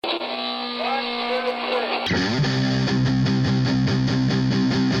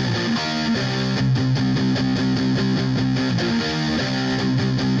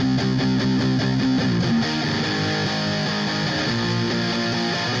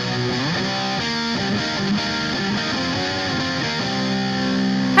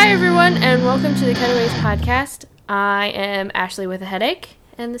everyone, and welcome to the Cutaways podcast. I am Ashley with a headache,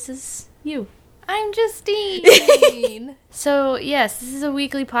 and this is you. I'm Justine. So, yes, this is a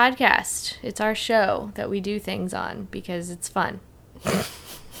weekly podcast. It's our show that we do things on because it's fun.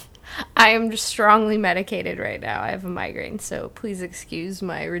 I am just strongly medicated right now. I have a migraine, so please excuse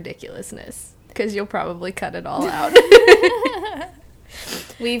my ridiculousness, because you'll probably cut it all out.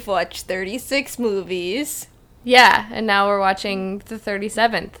 We've watched 36 movies. Yeah, and now we're watching the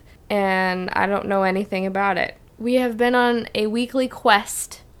 37th, and I don't know anything about it. We have been on a weekly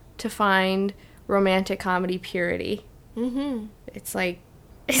quest to find romantic comedy purity. Mm-hmm. It's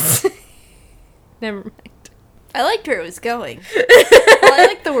never mind. I liked where it was going. Well, I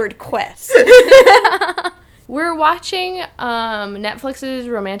like the word quest. We're watching Netflix's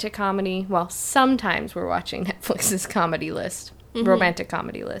romantic comedy. Well, sometimes we're watching Netflix's comedy list. Mm-hmm. Romantic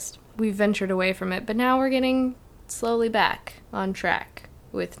comedy list. We've ventured away from it, but now we're getting slowly back on track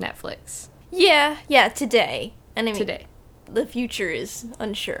with Netflix. Yeah, today. And I mean, today. The future is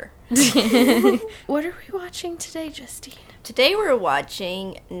unsure. What are we watching today, Justine? Today we're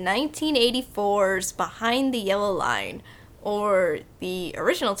watching 1984's Behind the Yellow Line, or the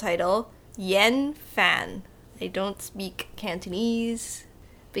original title, Yen Fan. I don't speak Cantonese,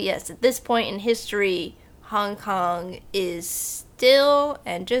 but yes, at this point in history, Hong Kong is still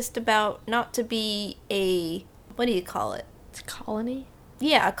and just about not to be a, what do you call it? It's a colony?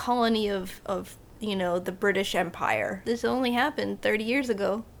 Yeah, a colony of the British Empire. This only happened 30 years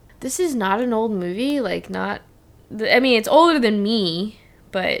ago. This is not an old movie, it's older than me,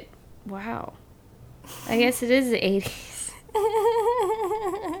 but wow. I guess it is the 80s.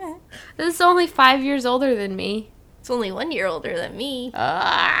 This is only 5 years older than me. It's only 1 year older than me.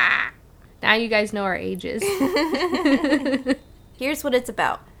 Now you guys know our ages. Here's what it's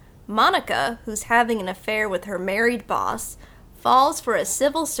about. Monica, who's having an affair with her married boss, falls for a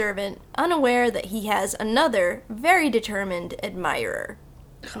civil servant, unaware that he has another, very determined admirer.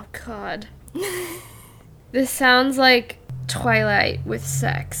 Oh, God. This sounds like Twilight with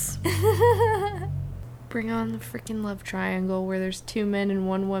sex. Bring on the freaking love triangle where there's 2 men and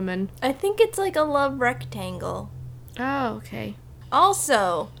 1 woman. I think it's like a love rectangle. Oh, okay.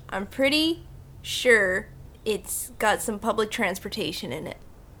 Also, I'm pretty sure it's got some public transportation in it.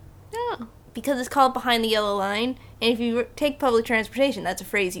 Oh. Because it's called Behind the Yellow Line, and if you take public transportation, that's a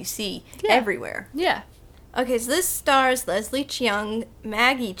phrase you see everywhere. Yeah. Okay, so this stars Leslie Cheung,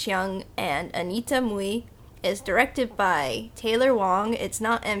 Maggie Cheung, and Anita Mui. It's directed by Taylor Wong. It's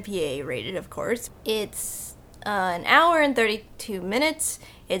not MPA rated, of course. It's an hour and 32 minutes.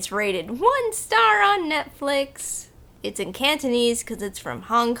 It's rated 1 star on Netflix. It's in Cantonese because it's from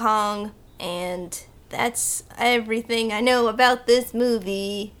Hong Kong. And that's everything I know about this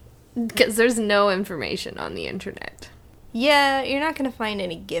movie. Because there's no information on the internet. Yeah, you're not going to find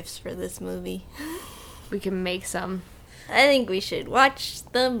any GIFs for this movie. We can make some. I think we should watch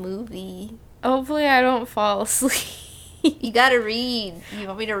the movie. Hopefully I don't fall asleep. You gotta read. You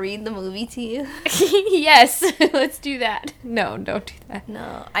want me to read the movie to you? Yes, let's do that. No, don't do that.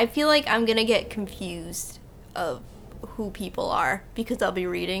 No, I feel like I'm gonna get confused of who people are because I'll be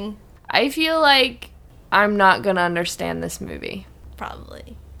reading. I feel like I'm not gonna understand this movie.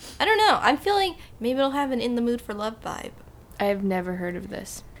 Probably. I don't know. I'm feeling maybe it'll have an In the Mood for Love vibe. I've never heard of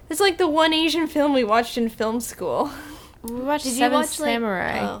this. It's like the one Asian film we watched in film school. We watched Did Seven you watch,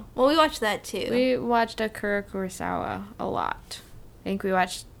 Samurai. Oh, well, we watched that too. We watched Akira Kurosawa a lot. I think we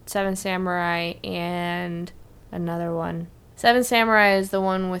watched Seven Samurai and another one. Seven Samurai is the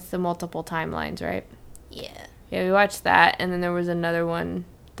one with the multiple timelines, right? Yeah. Yeah, we watched that, and then there was another one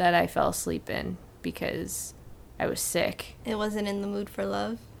that I fell asleep in because I was sick. It wasn't In the Mood for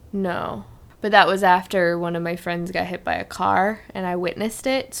Love? No. But that was after one of my friends got hit by a car, and I witnessed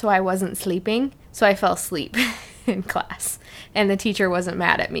it, so I wasn't sleeping. So I fell asleep in class. And the teacher wasn't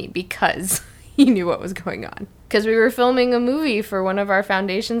mad at me because he knew what was going on. Because we were filming a movie for one of our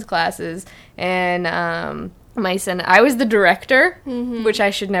foundations classes, and I was the director, which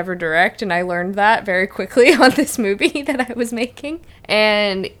I should never direct, and I learned that very quickly on this movie that I was making.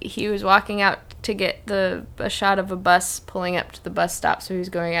 And he was walking out to get a shot of a bus pulling up to the bus stop, so he was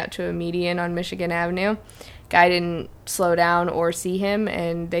going out to a median on Michigan Avenue. Guy didn't slow down or see him,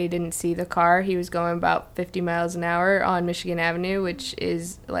 and they didn't see the car. He was going about 50 miles an hour on Michigan Avenue, which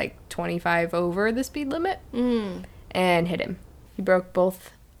is like 25 over the speed limit, and hit him. He broke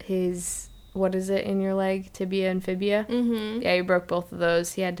both his, what is it in your leg, tibia and fibia? Mm-hmm. Yeah, he broke both of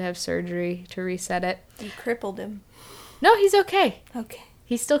those. He had to have surgery to reset it. You crippled him. No, he's okay. Okay.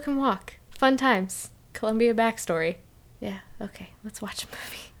 He still can walk. Fun times. Columbia backstory. Yeah, okay. Let's watch a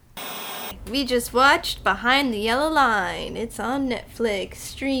movie. We just watched Behind the Yellow Line. It's on Netflix,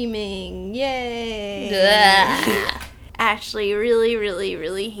 streaming. Yay! Ashley really, really,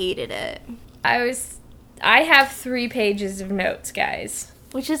 really hated it. I have 3 pages of notes, guys.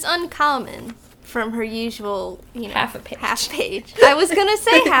 Which is uncommon from her usual, half a page. Half page. I was gonna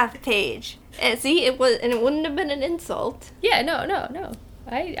say half page. And see, it wouldn't have been an insult. Yeah, no.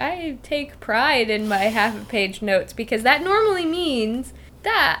 I take pride in my half a page notes because that normally means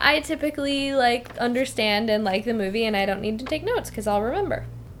that I typically understand and like the movie and I don't need to take notes because I'll remember.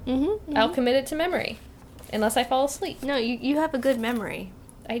 Mm-hmm. I'll commit it to memory unless I fall asleep. No, you have a good memory.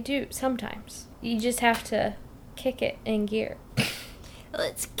 I do sometimes. You just have to kick it in gear.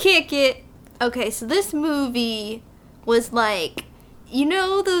 Let's kick it. Okay, so this movie was like,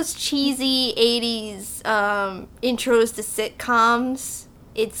 those cheesy 80s intros to sitcoms?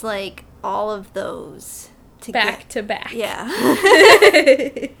 It's like all of those. Back to back. Yeah.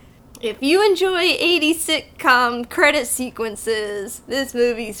 If you enjoy 80s sitcom credit sequences, this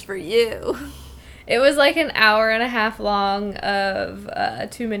movie's for you. It was like an hour and a half long of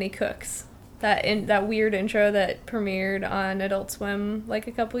Too Many Cooks. That weird intro that premiered on Adult Swim a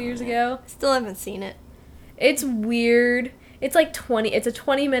couple years ago. Still haven't seen it. It's weird. It's a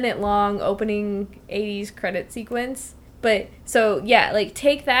 20-minute long opening 80s credit sequence. But, so, yeah,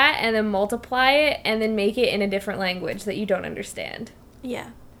 take that and then multiply it and then make it in a different language that you don't understand.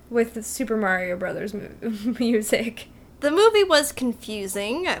 Yeah. With the Super Mario Brothers music. The movie was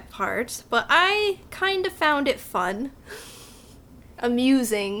confusing at parts, but I kind of found it fun.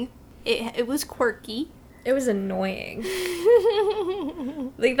 Amusing. It was quirky. It was annoying.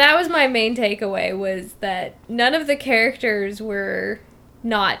 That was my main takeaway, was that none of the characters were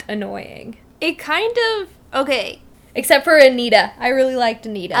not annoying. It kind of... Okay. Except for Anita. I really liked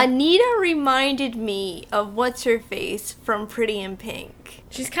Anita. Anita reminded me of What's-Her-Face from Pretty in Pink.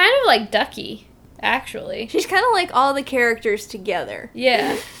 She's kind of like Ducky, actually. She's kind of like all the characters together.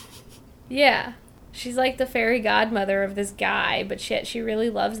 Yeah. Yeah. She's like the fairy godmother of this guy, but shit, she really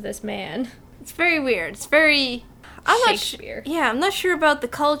loves this man. It's very weird. It's very... Shakespeare. I'm not sure about the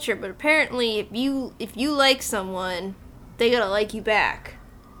culture, but apparently if you like someone, they gotta like you back.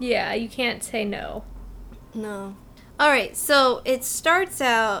 Yeah, you can't say no. No. Alright, so it starts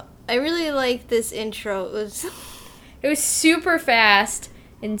out... I really like this intro. It was super fast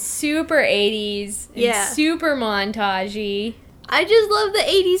and super 80s and super montagey. I just love the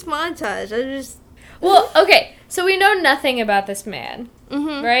 80s montage. Well, okay, so we know nothing about this man,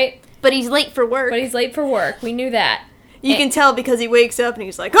 right? But he's late for work. We knew that. You can tell because he wakes up and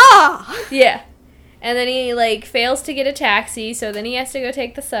he's like, ah! Yeah. And then he, fails to get a taxi, so then he has to go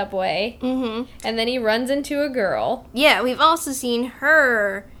take the subway. Mm-hmm. And then he runs into a girl. Yeah, we've also seen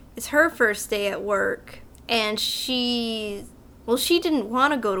her. It's her first day at work. And she didn't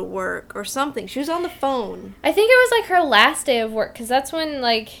want to go to work or something. She was on the phone. I think it was, her last day of work, because that's when,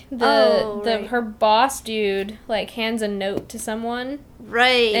 her boss dude, hands a note to someone.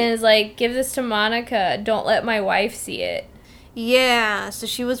 Right. And is like, give this to Monica. Don't let my wife see it. Yeah, so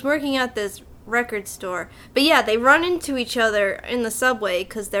she was working at this record store. But yeah, they run into each other in the subway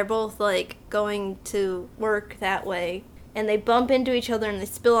because they're both, going to work that way. And they bump into each other and they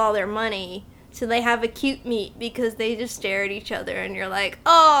spill all their money. So they have a cute meet because they just stare at each other and you're like,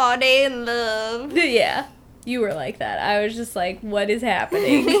 oh, they in love. Yeah, you were like that. I was just like, what is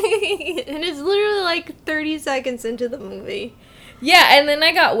happening? And it's literally 30 seconds into the movie. Yeah, and then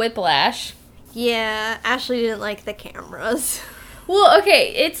I got whiplash. Yeah, Ashley didn't like the cameras. Well,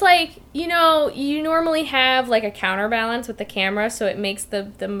 okay, it's you normally have a counterbalance with the camera so it makes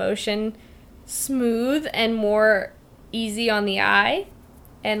the motion smooth and more easy on the eye.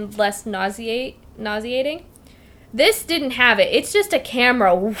 And less nauseating. This didn't have it. It's just a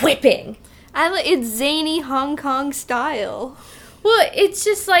camera whipping. It's zany Hong Kong style. Well, it's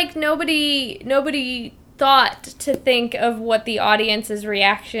just nobody thought to think of what the audience's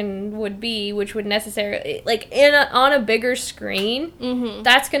reaction would be, which would necessarily on a bigger screen.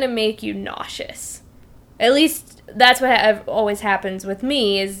 That's gonna make you nauseous. At least that's what always happens with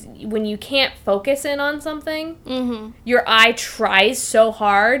me, is when you can't focus in on something, your eye tries so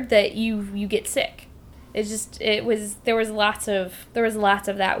hard that you get sick. There was lots of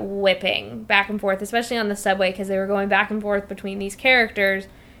that whipping back and forth, especially on the subway, because they were going back and forth between these characters,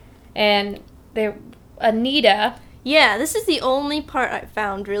 and Anita. Yeah, this is the only part I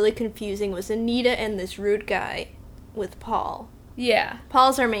found really confusing, was Anita and this rude guy with Paul. Yeah.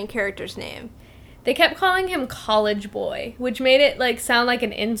 Paul's our main character's name. They kept calling him college boy, which made it, sound like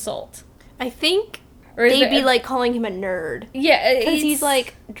an insult. I think they'd be, calling him a nerd. Yeah. Because he's,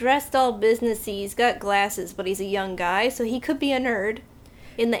 dressed all businessy, he's got glasses, but he's a young guy, so he could be a nerd.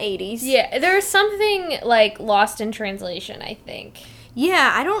 in the 80s. Yeah, there was something, like, lost in translation, I think.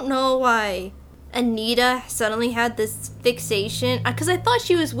 Yeah, I don't know why Anita suddenly had this fixation. Because I thought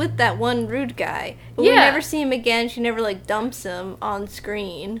she was with that one rude guy. But we Yeah. never see him again. She never, like, dumps him on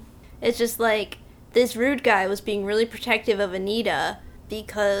screen. It's just, like, this rude guy was being really protective of Anita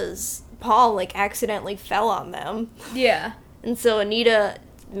because Paul, like, accidentally fell on them. Yeah. And so Anita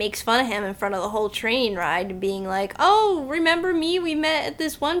makes fun of him in front of the whole train ride, being like, oh, remember me? We met at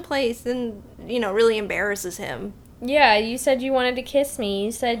this one place. And, you know, really embarrasses him. Yeah, you said you wanted to kiss me.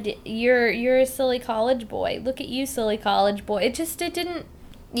 You said you're a silly college boy. Look at you, silly college boy. It didn't...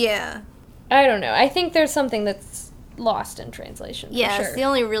 Yeah. I don't know. I think there's something that's lost in translation, for Yeah, sure. it's the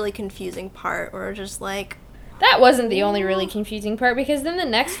only really confusing part where just like... That wasn't the only really confusing part, because then the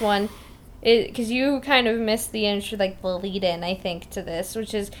next one... Because you kind of missed the intro, like, the lead-in, I think, to this,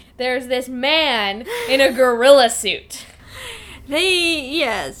 which is, there's this man in a gorilla suit.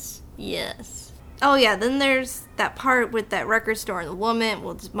 Yes. Oh yeah, then there's that part with that record store and the woman,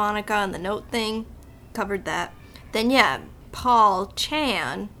 well, it's Monica and the note thing. Covered that. Then yeah, Paul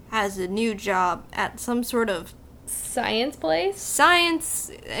Chan has a new job at some sort of Science place?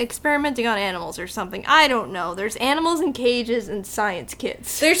 science experimenting on animals or something. I don't know. There's animals in cages and science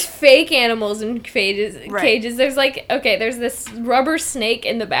kits. There's fake animals in cages. Right. There's, like, okay, there's this rubber snake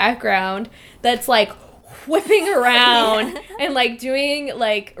in the background that's, like, whipping around and, like, doing,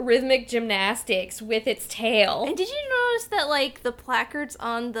 like, rhythmic gymnastics with its tail. And did you notice that, like, the placards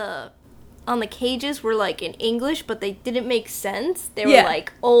on the cages were, like, in English, but they didn't make sense? They were, Yeah.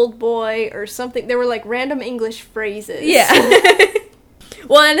 like, old boy or something. They were, like, random English phrases. Yeah.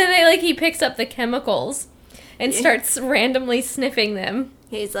 Well, and then, he picks up the chemicals and starts randomly sniffing them.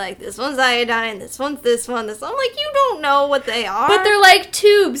 He's like, this one's iodine, this one's this one, this one. I'm like, you don't know what they are. But they're, like,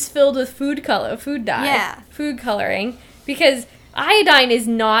 tubes filled with food dye. Yeah. Food coloring. Because iodine is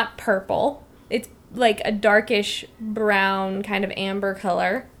not purple. It's, like, a darkish brown kind of amber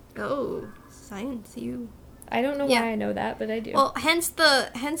color. Oh, science, you. I don't know Yeah. why I know that, but I do. Well, hence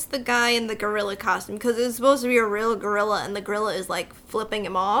the guy in the gorilla costume, because it's supposed to be a real gorilla, and the gorilla is, like, flipping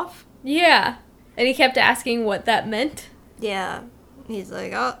him off. Yeah. And he kept asking what that meant. Yeah. He's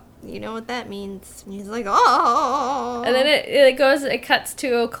like, oh, you know what that means. And he's like, oh. And then it cuts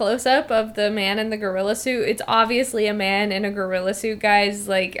to a close-up of the man in the gorilla suit. It's obviously a man in a gorilla suit, guys.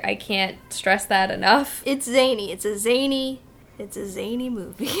 Like, I can't stress that enough. It's zany. It's a zany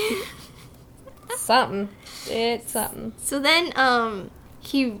movie. Something. It's something. So then,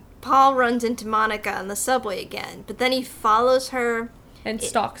 Paul runs into Monica on the subway again, but then he follows her And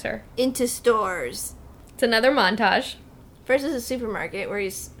stalks her. into stores. It's another montage. First is a supermarket where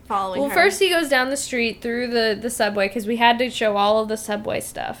he's following her. Well, first he goes down the street through the subway, because we had to show all of the subway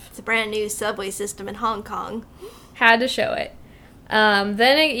stuff. It's a brand new subway system in Hong Kong. Had to show it. Then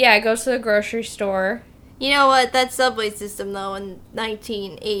it goes to the grocery store. You know what? That subway system, though, in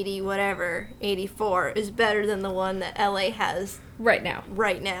 1980, whatever, 84, is better than the one that LA has Right now.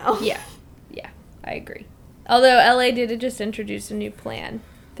 right now. Yeah, I agree. Although LA did just introduce a new plan.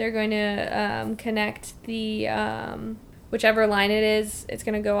 They're going to connect the, whichever line it is, it's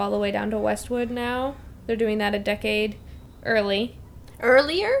going to go all the way down to Westwood now. They're doing that a decade early.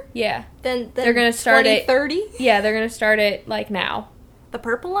 Earlier Yeah. than They're gonna start it- 2030? Yeah, they're going to start it, like, now. The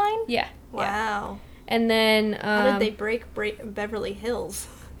Purple Line? Yeah. Yeah. Wow. And then, How did they break Beverly Hills?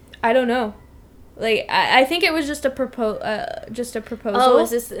 I don't know. Like, I think it was just a proposal. Oh, is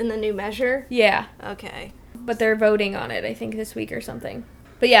this in the new measure? Yeah. Okay. But they're voting on it, I think, this week or something.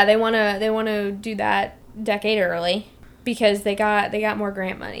 But yeah, they wanna do that decade early because they got more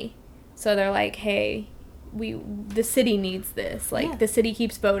grant money. So they're like, hey, the city needs this. Like, Yeah. the city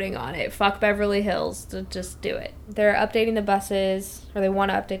keeps voting on it. Fuck Beverly Hills, to just do it. They're updating the buses, or they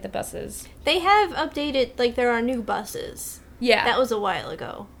want to update the buses. They have updated, like, there are new buses. Yeah. That was a while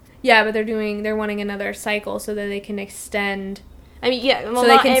ago. Yeah, but they're wanting another cycle so that they can extend. I mean, yeah, well, So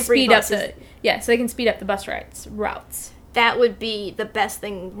they not can every speed up bus is- so they can speed up the bus routes. That would be the best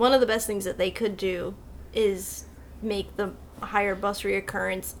thing. One of the best things that they could do is make the higher bus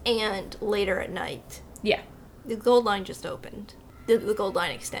reoccurrence and later at night. Yeah. The Gold Line just opened. The Gold Line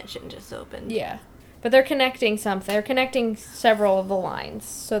extension just opened. Yeah. But they're connecting something. They're connecting several of the lines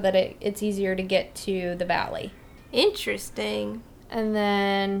so that it's easier to get to the valley. Interesting. And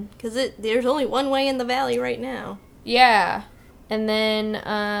then, Because there's only one way in the valley right now. yeah. And then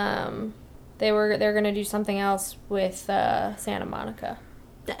they're going to do something else with Santa Monica.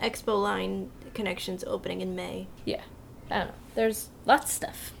 The Expo Line connection's opening in May. Yeah. I don't know. There's lots of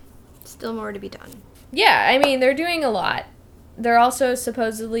stuff. Still more to be done. Yeah, I mean, they're doing a lot. They're also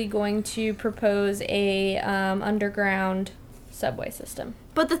supposedly going to propose a underground subway system.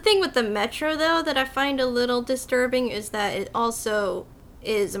 But the thing with the metro, though, that I find a little disturbing is that it also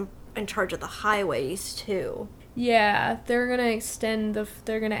is in charge of the highways, too. Yeah, they're going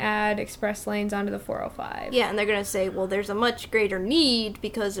to add express lanes onto the 405. Yeah, and they're going to say, well, there's a much greater need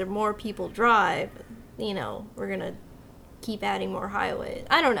because there more people drive. You know, we're going to keep adding more highways.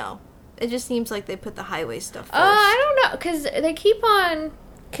 I don't know. It just seems like they put the highway stuff first. I don't know, because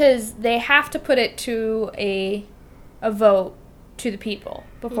they have to put it to a vote to the people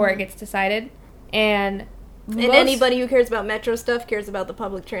before it gets decided. And anybody who cares about metro stuff cares about the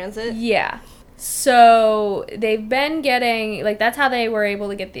public transit. Yeah. So they've been getting, like, that's how they were able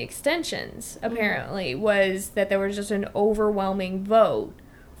to get the extensions, apparently, was that there was just an overwhelming vote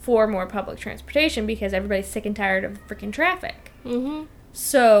for more public transportation because everybody's sick and tired of freaking traffic. Mm-hmm.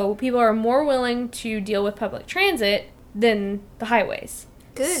 So people are more willing to deal with public transit than the highways.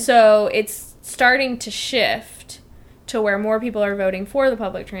 Good. So it's starting to shift to where more people are voting for the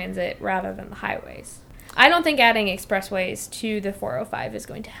public transit rather than the highways. I don't think adding expressways to the 405 is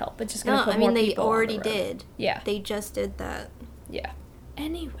going to help. It's just going to put more people on the road. They already did. Yeah. They just did that. Yeah.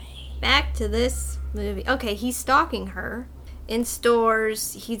 Anyway. Back to this movie. Okay, he's stalking her in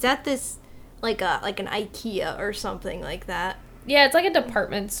stores. He's at this, like an IKEA or something like that. Yeah, it's like a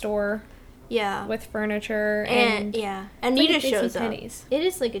department store. Yeah. With furniture and yeah. Anita like shows up. It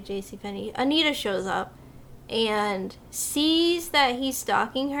is like a JCPenney. Anita shows up and sees that he's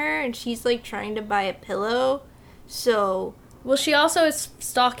stalking her, and she's, like, trying to buy a pillow, so... Well, she also is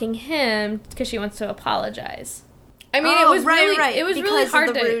stalking him because she wants to apologize. I mean, it was because really hard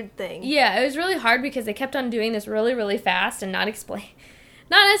of the rude thing. Yeah, it was really hard because they kept on doing this really, really fast and not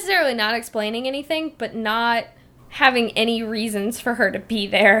necessarily not explaining anything, but not having any reasons for her to be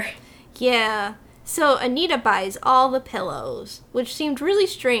there. Yeah. So Anita buys all the pillows, which seemed really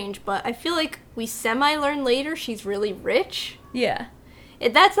strange, but I feel like we semi-learn later she's really rich. Yeah.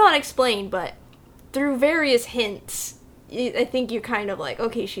 That's not explained, but through various hints, I think you're kind of like,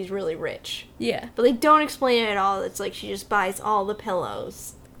 okay, she's really rich. Yeah. But they don't explain it at all. It's like she just buys all the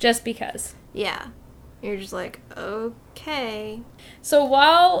pillows. Just because. Yeah. You're just like, okay. So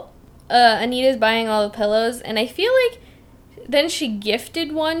while Anita's buying all the pillows, and I feel like then she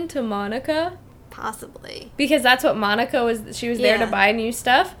gifted one to Monica. Possibly. Because that's what Monica was. She was there to buy new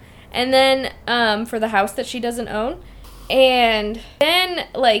stuff. And then, for the house that she doesn't own. And then,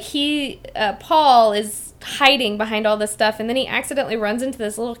 like, Paul is hiding behind all this stuff. And then he accidentally runs into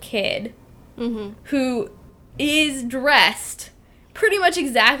this little kid. Mm-hmm. Who is dressed pretty much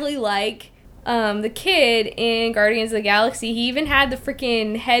exactly like the kid in Guardians of the Galaxy. He even had the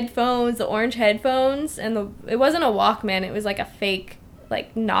freaking headphones, the orange headphones. And it wasn't a Walkman. It was like a fake,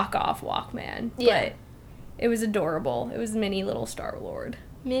 like, knockoff Walkman. Yeah. But it was adorable. It was mini little Star-Lord.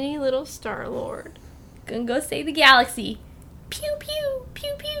 Mini little Star-Lord. Gonna go save the galaxy. Pew, pew,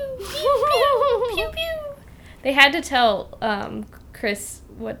 pew, pew, pew, pew, pew, pew. They had to tell Chris,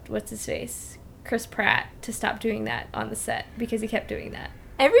 what's his face? Chris Pratt, to stop doing that on the set because he kept doing that.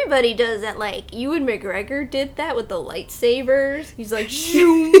 Everybody does that. Like, Ewan McGregor did that with the lightsabers. He's like,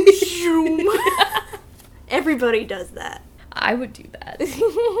 shoom, shoom. Everybody does that. I would do that.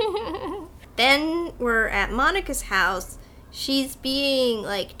 Then we're at Monica's house. She's being,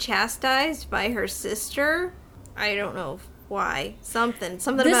 like, chastised by her sister. I don't know why. Something about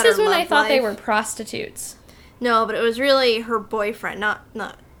her love life. This is when I thought they were prostitutes. No, but it was really her boyfriend, not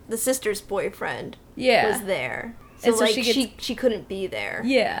the sister's boyfriend. Yeah. Was there. So, And so like, she she couldn't be there.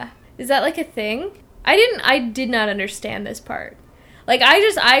 Yeah. Is that, like, a thing? I did not understand this part. Like,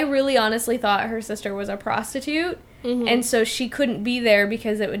 I really honestly thought her sister was a prostitute. Mm-hmm. And so she couldn't be there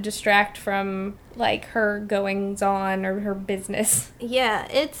because it would distract from, like, her goings-on or her business. Yeah,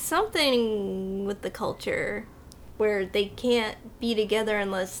 it's something with the culture where they can't be together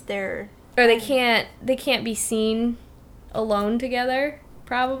unless they're... Or they can't be seen alone together,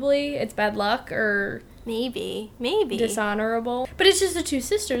 probably. It's bad luck or... Maybe. Dishonorable. But it's just the two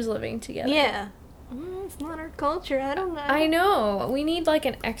sisters living together. Yeah. It's not our culture. I don't know. I know. We need, like,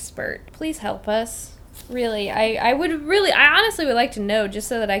 an expert. Please help us. Really. I honestly would like to know just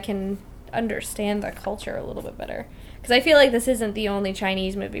so that I can understand the culture a little bit better. Because I feel like this isn't the only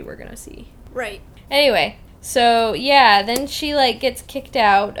Chinese movie we're going to see. Right. Anyway, so, yeah, then she, like, gets kicked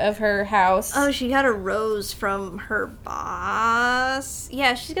out of her house. Oh, she got a rose from her boss.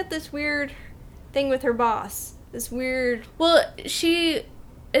 Yeah, she's got this weird thing with her boss. This weird... Well,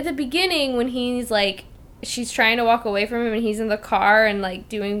 at the beginning, when he's, like, she's trying to walk away from him and he's in the car and, like,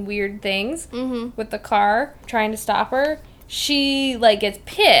 doing weird things with the car, trying to stop her, she, like, gets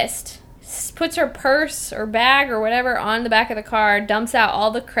pissed, puts her purse or bag or whatever on the back of the car, dumps out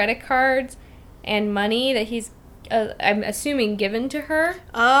all the credit cards and money that he's I'm assuming, given to her.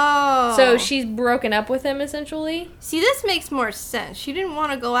 Oh. So she's broken up with him, essentially. See, this makes more sense. She didn't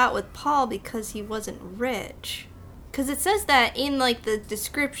want to go out with Paul because he wasn't rich. Because it says that in, like, the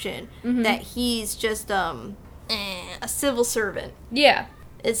description that he's just, a civil servant. Yeah.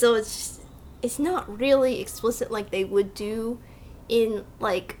 And so it's not really explicit like they would do in,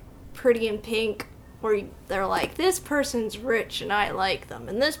 like, Pretty in Pink, where they're like, this person's rich and I like them,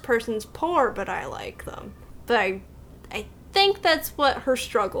 and this person's poor but I like them. But I think that's what her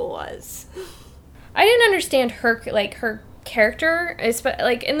struggle was. I didn't understand her character.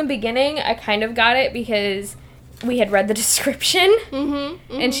 Like, in the beginning, I kind of got it because we had read the description,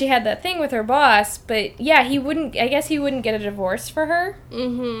 and she had that thing with her boss, but yeah, I guess he wouldn't get a divorce for her.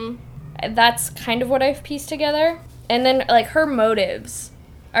 That's kind of what I've pieced together. And then, like, her motives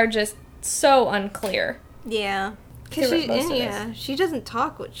are just so unclear. Yeah. Because she doesn't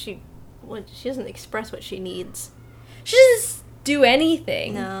talk she doesn't express what she needs. She doesn't do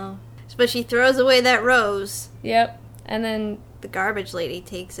anything. No. But she throws away that rose. Yep. And then the garbage lady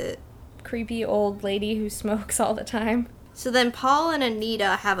takes it. Creepy old lady who smokes all the time. So then Paul and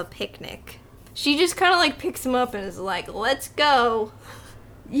Anita have a picnic. She just kind of, like, picks him up and is like, let's go.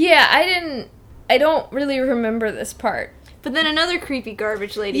 Yeah, I don't really remember this part. But then another creepy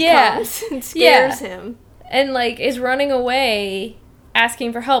garbage lady comes and scares him. And, like, is running away,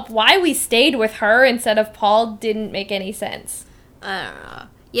 asking for help. Why we stayed with her instead of Paul didn't make any sense. I don't know.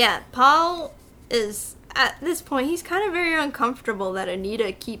 Yeah, Paul is, at this point, he's kind of very uncomfortable that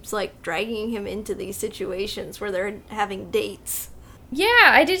Anita keeps, like, dragging him into these situations where they're having dates. Yeah,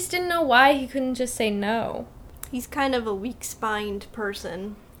 I just didn't know why he couldn't just say no. He's kind of a weak-spined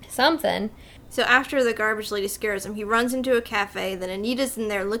person. Something. So after the garbage lady scares him, he runs into a cafe, then Anita's in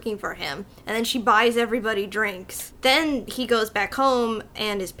there looking for him, and then she buys everybody drinks. Then he goes back home,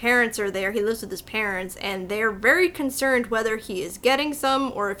 and his parents are there. He lives with his parents, and they're very concerned whether he is getting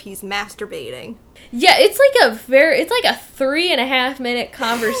some or if he's masturbating. Yeah, it's like a 3.5 minute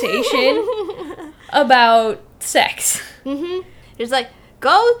conversation about sex. It's like,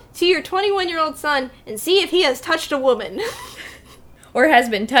 go to your 21-year-old son and see if he has touched a woman. Or has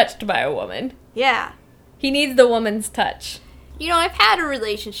been touched by a woman. Yeah. He needs the woman's touch. You know, I've had a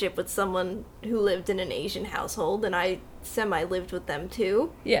relationship with someone who lived in an Asian household, and I semi-lived with them,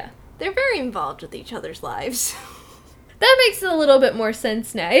 too. Yeah. They're very involved with each other's lives. That makes a little bit more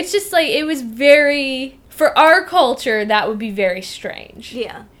sense now. It's just, like, it was very... For our culture, that would be very strange.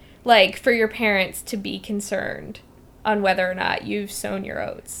 Yeah. Like, for your parents to be concerned on whether or not you've sown your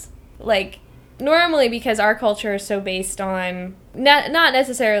oats. Like... Normally, because our culture is so based on, not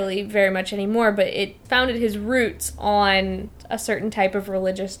necessarily very much anymore, but it founded his roots on a certain type of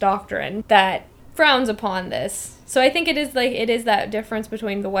religious doctrine that frowns upon this. So I think it is that difference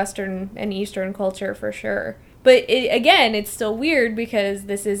between the Western and Eastern culture for sure. But again, it's still weird because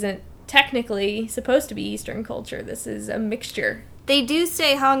this isn't technically supposed to be Eastern culture. This is a mixture. They do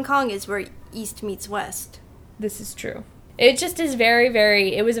say Hong Kong is where East meets West. This is true. It just is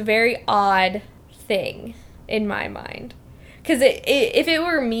it was a very odd thing in my mind. Because if it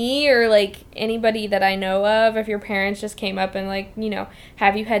were me or, like, anybody that I know of, if your parents just came up and, like, you know,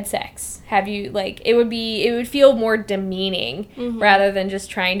 have you had sex? Have you, like, it would feel more demeaning rather than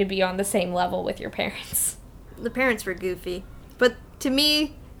just trying to be on the same level with your parents. The parents were goofy. But to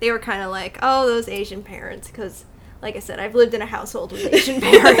me, they were kind of like, oh, those Asian parents. Because, like I said, I've lived in a household with Asian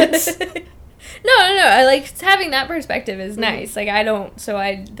parents. No, I like having that perspective is nice. Like,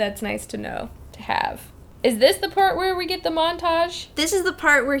 that's nice to know, to have. Is this the part where we get the montage? This is the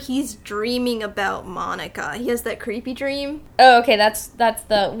part where he's dreaming about Monica. He has that creepy dream. Oh, okay, that's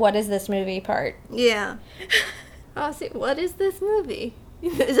the what is this movie part. Yeah. Oh, see, what is this movie?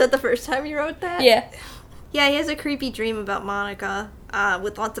 Is that the first time you wrote that? Yeah. Yeah, he has a creepy dream about Monica,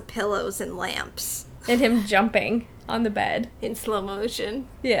 with lots of pillows and lamps. And him jumping on the bed. In slow motion.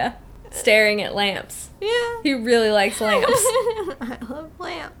 Yeah. Staring at lamps. Yeah. He really likes lamps. I love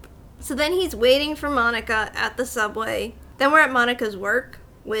lamp. So then he's waiting for Monica at the subway. Then we're at Monica's work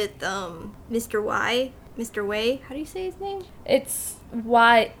with Mr. Y. Mr. Wei. How do you say his name? It's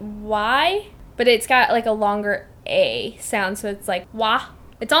Y, but it's got like a longer A sound, so it's like wah.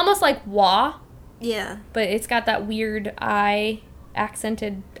 It's almost like wah. Yeah. But it's got that weird I,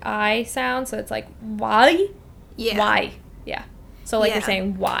 accented I sound, so it's like why? Yeah. Why? Yeah. So like you're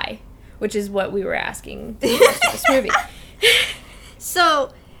saying why, which is what we were asking for this movie.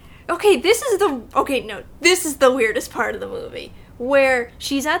 So, this is the weirdest part of the movie, where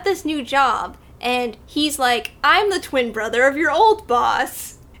she's at this new job, and he's like, I'm the twin brother of your old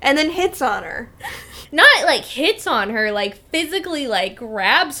boss, and then hits on her. not, like, hits on her, like, physically, like,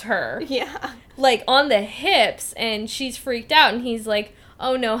 grabs her. Yeah. Like, on the hips, and she's freaked out, and he's like,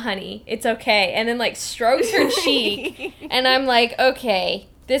 oh, no, honey, it's okay. And then, like, strokes her cheek, and I'm like, okay,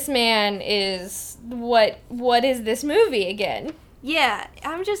 this man is, what is this movie again? Yeah,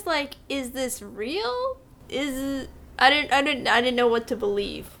 I'm just like, is this real? I didn't know what to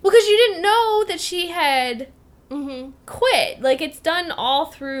believe. Well, because you didn't know that she had Mm-hmm. quit. Like, it's done all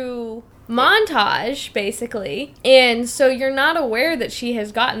through montage, basically. And so you're not aware that she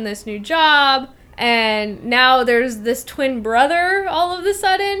has gotten this new job, and now there's this twin brother all of a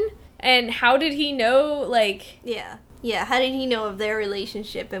sudden. And how did he know, like... Yeah. Yeah, how did he know of their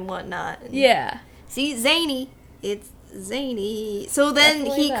relationship and whatnot? And Yeah. see, zany. It's zany. So then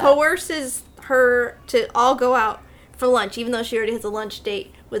Definitely he that. coerces her to all go out for lunch, even though she already has a lunch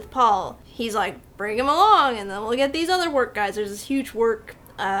date with Paul. He's like, bring him along, and then we'll get these other work guys. There's this huge work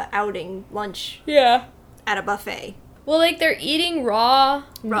outing lunch Yeah. at a buffet. Well, like, they're eating raw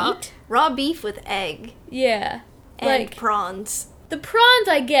meat. Raw beef with egg Yeah. and Like, prawns. the prawns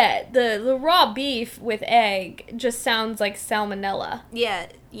I get. The raw beef with egg just sounds like salmonella. Yeah,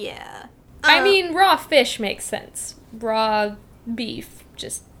 yeah. I mean, raw fish makes sense. Raw beef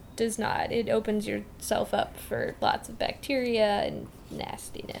just does not. It opens yourself up for lots of bacteria and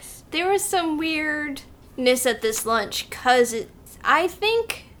nastiness. there was some weirdness at this lunch, because I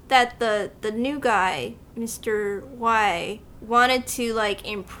think that the new guy, Mr. Y, wanted to, like,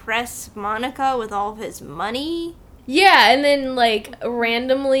 impress Monica with all of his money. Yeah, and then, like,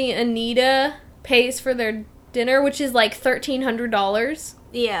 randomly Anita pays for their dinner, which is like $1,300,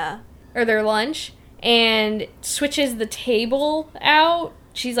 Yeah. or their lunch, and switches the table out.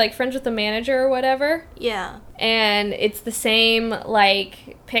 She's, like, friends with the manager or whatever. Yeah. And it's the same,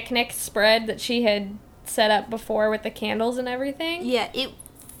 like, picnic spread that she had set up before with the candles and everything. Yeah, it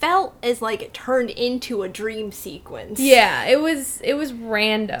felt as like it turned into a dream sequence. Yeah, it was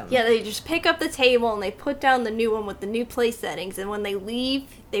random. Yeah, they just pick up the table and they put down the new one with the new place settings, and when they leave,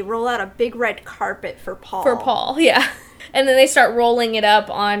 they roll out a big red carpet for Paul. For Paul, yeah. And then they start rolling it up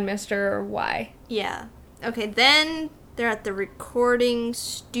on Mr. Y. Yeah. Okay, then they're at the recording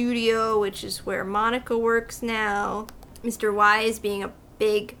studio, which is where Monica works now. Mr. Y is being a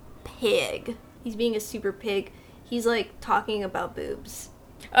big pig. He's being a super pig. He's, like, talking about boobs.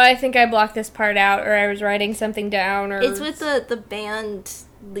 Oh, I think I blocked this part out, or I was writing something down, or... It's with the band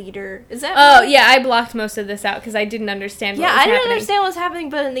leader. Is that Oh, right? yeah, I blocked most of this out because I didn't understand what Yeah, was I didn't happening. understand what was happening,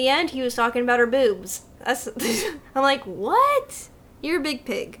 but in the end, he was talking about her boobs. That's... I'm like, what? You're a big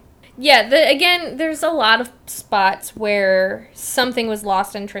pig. Yeah, again, there's a lot of spots where something was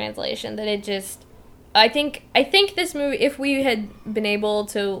lost in translation, that it just... I think this movie, if we had been able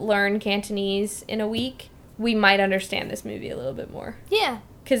to learn Cantonese in a week, we might understand this movie a little bit more. Yeah.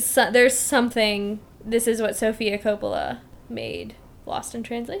 Because there's something, this is what Sofia Coppola made Lost in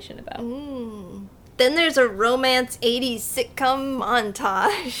Translation about. Then there's a romance 80s sitcom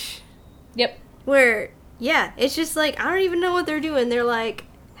montage. Yep. Where, yeah, it's just like, I don't even know what they're doing. They're like,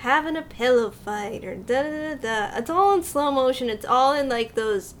 having a pillow fight, or da-da-da-da. It's all in slow motion. It's all in, like,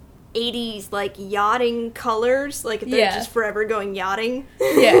 those 80s, like, yachting colors. Like, they're Yeah. just forever going yachting.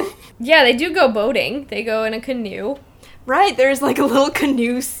 Yeah. Yeah, they do go boating. They go in a canoe. Right, there's, like, a little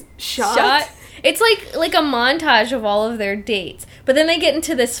canoe shot. It's like a montage of all of their dates. But then they get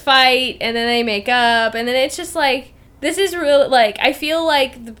into this fight, and then they make up, and then it's just like, this is real, like, I feel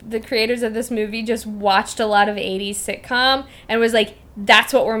like the creators of this movie just watched a lot of 80s sitcom and was like,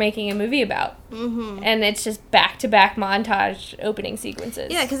 that's what we're making a movie about. Mm-hmm. And it's just back-to-back montage opening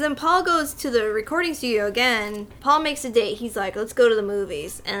sequences. Yeah, because then Paul goes to the recording studio again. Paul makes a date. He's like, let's go to the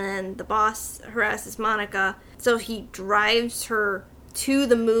movies. And then the boss harasses Monica, so he drives her to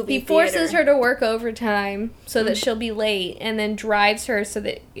the movie He forces theater. her to work overtime so that she'll be late, and then drives her so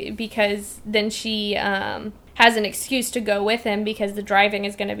that, because then she has an excuse to go with him because the driving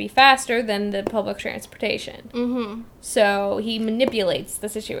is going to be faster than the public transportation. Mm-hmm. So he manipulates the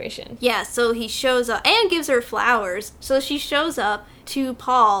situation. Yeah, so he shows up and gives her flowers. So she shows up to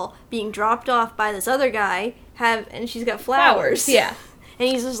Paul being dropped off by this other guy, and she's got flowers. Yeah. And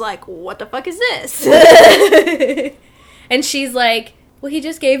he's just like, what the fuck is this? And she's like, well, he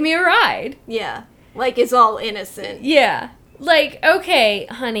just gave me a ride. Yeah, like it's all innocent. Yeah. Like, okay,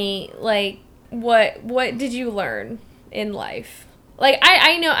 honey, like, what did you learn in life? Like,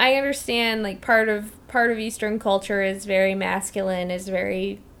 I know, I understand, like, part of Eastern culture is very masculine, is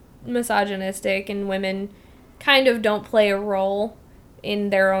very misogynistic, and women kind of don't play a role in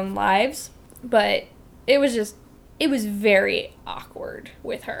their own lives, but it was very awkward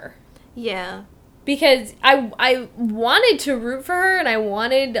with her. Yeah. because I wanted to root for her and I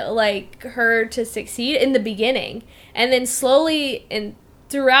wanted, like, her to succeed in the beginning. And then slowly and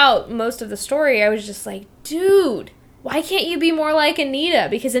throughout most of the story, I was just like, dude, why can't you be more like Anita?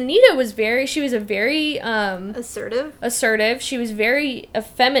 Because Anita was she was a very, assertive. She was a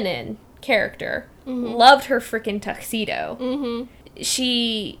feminine character. Mm-hmm. Loved her freaking tuxedo. Mm-hmm.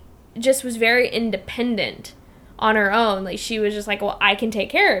 She just was very independent on her own. Like, she was just like, well, I can take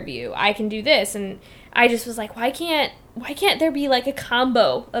care of you. I can do this. And I just was like, why can't there be, like, a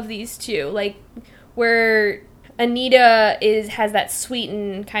combo of these two? Like, where Anita has that sweet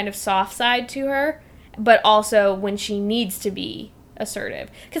and kind of soft side to her, but also when she needs to be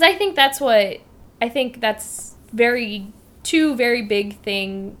assertive. Because I think that's two very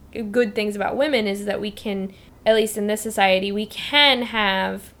good things about women is that we can, at least in this society, we can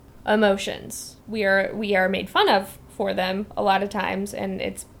have emotions. We are made fun of for them a lot of times, and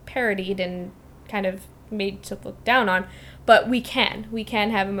it's parodied and kind of made to look down on, but we can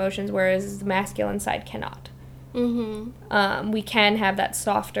have emotions, whereas the masculine side cannot. Mm-hmm. We can have that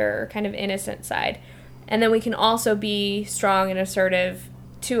softer, kind of innocent side, and then we can also be strong and assertive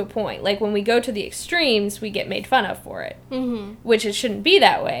to a point. Like, when we go to the extremes, we get made fun of for it, mm-hmm. which it shouldn't be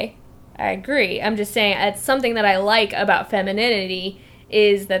that way. I agree. I'm just saying it's something that I like about femininity,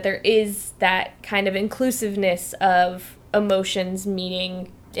 is that there is that kind of inclusiveness of emotions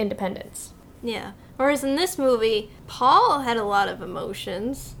meeting independence. Yeah. Whereas in this movie, Paul had a lot of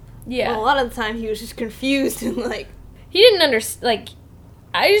emotions. Yeah. Well, a lot of the time he was just confused and, like... He didn't understand, like...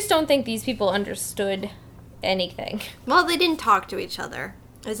 I just don't think these people understood anything. Well, they didn't talk to each other.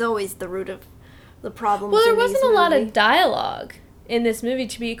 It's always the root of the problem. Well, there wasn't a lot of dialogue in this movie,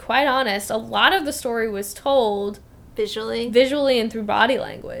 to be quite honest. A lot of the story was told... Visually and through body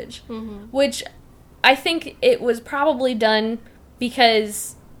language. Mm-hmm. Which I think it was probably done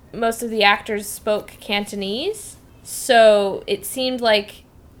because most of the actors spoke Cantonese. So it seemed like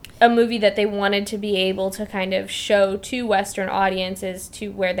a movie that they wanted to be able to kind of show to Western audiences to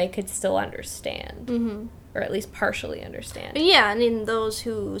where they could still understand. Mm-hmm. Or at least partially understand. Yeah, and in those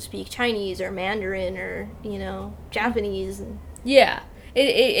who speak Chinese or Mandarin or, Japanese. Yeah.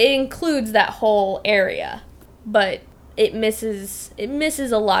 It includes that whole area. But it misses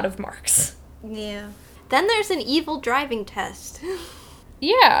a lot of marks. Yeah. Then there's an evil driving test.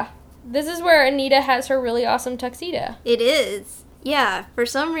 Yeah. This is where Anita has her really awesome tuxedo. It is. Yeah, for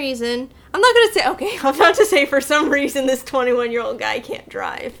some reason... I'm about to say for some reason this 21-year-old guy can't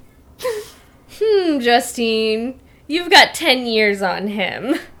drive. Justine. You've got 10 years on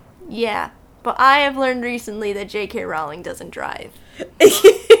him. Yeah, but I have learned recently that J.K. Rowling doesn't drive.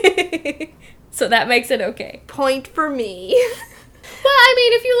 So that makes it okay. Point for me. Well, I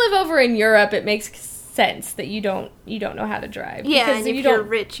mean, if you live over in Europe, it makes sense that you don't know how to drive. Yeah, and if you're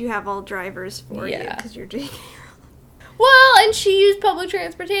rich, you have all drivers for you because you're J.K. Rowling. Well, and she used public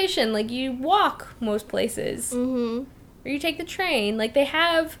transportation. Like, you walk most places. Mm-hmm. Or you take the train. Like, they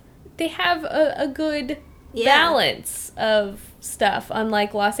have a good balance of stuff,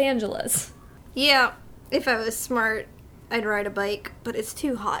 unlike Los Angeles. Yeah, if I was smart, I'd ride a bike, but it's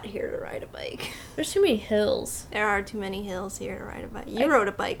too hot here to ride a bike. There's too many hills. There are too many hills here to ride a bike. You rode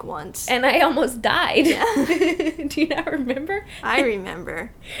a bike once. And I almost died. Yeah. Do you not remember? I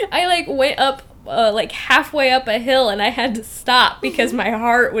remember. I, went up, halfway up a hill, and I had to stop because my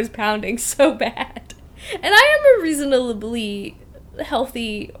heart was pounding so bad. And I am a reasonably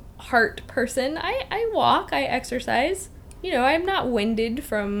healthy heart person. I walk, I exercise. I'm not winded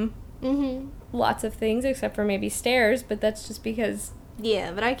from... Mm-hmm. Lots of things, except for maybe stairs, but that's just because...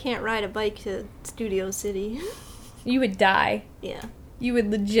 Yeah, but I can't ride a bike to Studio City. You would die. Yeah. You would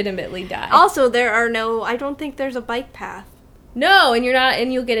legitimately die. Also, I don't think there's a bike path. No, and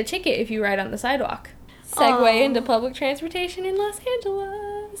you'll get a ticket if you ride on the sidewalk. Segue into public transportation in Los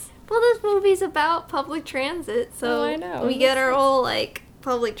Angeles. Well, this movie's about public transit, so I know. We get our whole,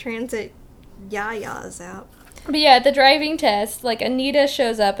 public transit yayas out. But yeah, at the driving test, Anita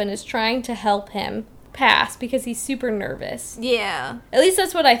shows up and is trying to help him pass because he's super nervous. Yeah. At least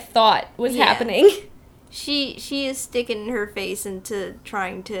that's what I thought was happening. She is sticking her face into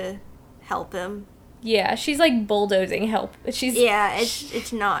trying to help him. Yeah, she's bulldozing help.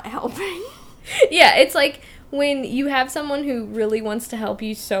 It's not helping. Yeah, it's like when you have someone who really wants to help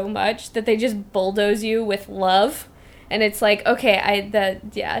you so much that they just bulldoze you with love, and it's like, okay,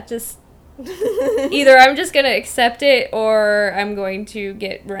 just... Either I'm just going to accept it or I'm going to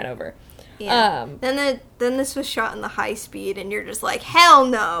get run over. Yeah. Then this was shot in the high speed, and you're just like, hell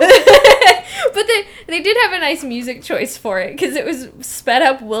no. But they did have a nice music choice for it, because it was sped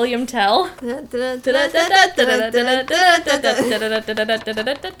up William Tell.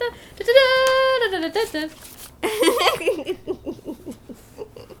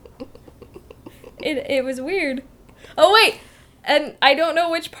 It was weird. Oh, wait. And I don't know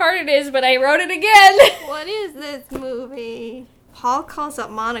which part it is, but I wrote it again. What is this movie? Paul calls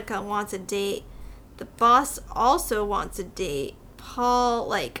up Monica and wants a date. The boss also wants a date. Paul,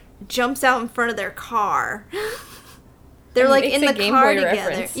 like, jumps out in front of their car. They're, like, in the car together.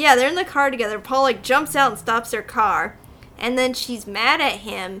 Reference. Yeah, they're in the car together. Paul, like, jumps out and stops their car. And then she's mad at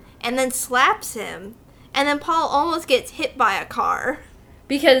him and then slaps him. And then Paul almost gets hit by a car.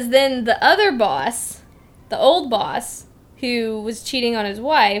 Because then the other boss, the old boss, who was cheating on his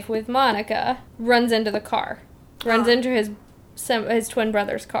wife with Monica, runs into the car. Runs into his twin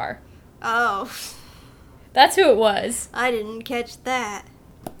brother's car. Oh. That's who it was. I didn't catch that.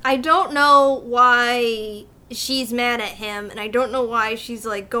 I don't know why she's mad at him, and I don't know why she's,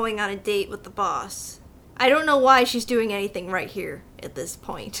 like, going on a date with the boss. I don't know why she's doing anything right here at this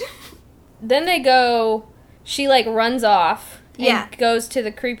point. Then she, like, runs off. Yeah. And goes to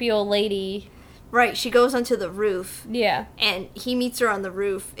the creepy old lady. Right, she goes onto the roof. Yeah. And he meets her on the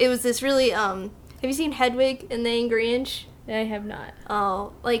roof. It was this really, have you seen Hedwig in The Angry Inch? I have not.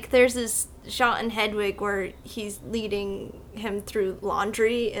 Oh, like, there's this shot in Hedwig where he's leading him through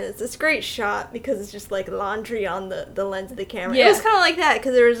laundry, and it's this great shot because it's just, like, laundry on the lens of the camera. Yeah. It was kind of like that,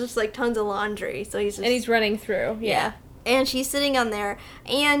 because there was just, like, tons of laundry, so he's just... And he's running through, yeah. And she's sitting on there,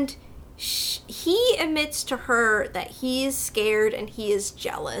 and... he admits to her that he is scared and he is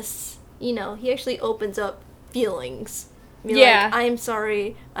jealous. You know, he actually opens up feelings. Yeah. Like, I'm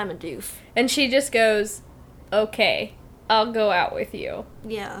sorry, I'm a doof. And she just goes, okay, I'll go out with you.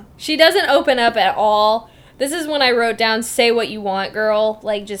 Yeah. She doesn't open up at all. This is when I wrote down, say what you want, girl.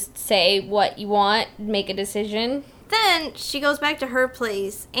 Like, just say what you want, make a decision. Then she goes back to her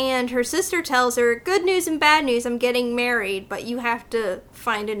place, and her sister tells her, good news and bad news, I'm getting married, but you have to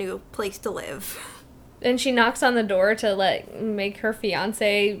find a new place to live. And she knocks on the door to, like, make her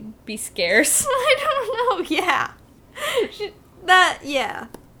fiancé be scarce. I don't know, yeah. Yeah.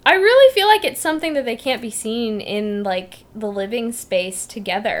 I really feel like it's something that they can't be seen in, like, the living space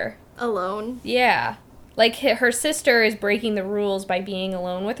together. Alone? Yeah. Like, her sister is breaking the rules by being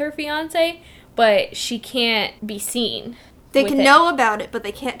alone with her fiancé, but she can't be seen. They can know about it, but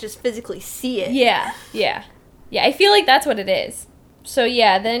they can't just physically see it. Yeah, yeah. Yeah, I feel like that's what it is. So,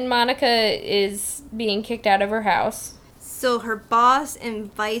 yeah, then Monica is being kicked out of her house. So her boss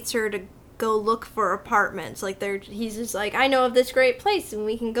invites her to go look for apartments. Like, he's just like, I know of this great place, and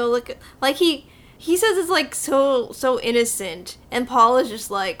we can go look at... Like, he says it's, like, so innocent, and Paul is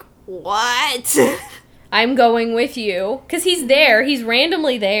just like, what? I'm going with you. Because he's there. He's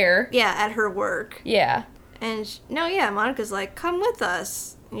randomly there. Yeah, at her work. Yeah. And, Monica's like, come with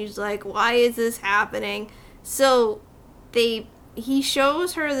us. And he's like, why is this happening? So, he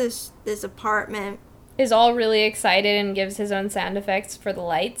shows her this apartment. Is all really excited and gives his own sound effects for the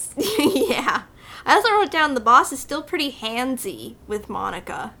lights. Yeah. I also wrote down the boss is still pretty handsy with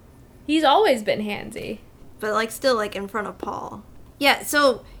Monica. He's always been handsy. But, like, still, like, in front of Paul. Yeah,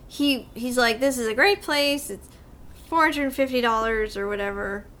 so... He's like, this is a great place, it's $450 or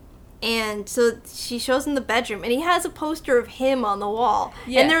whatever, and so she shows him the bedroom, and he has a poster of him on the wall,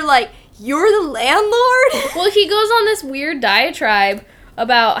 and they're like, you're the landlord? Well, he goes on this weird diatribe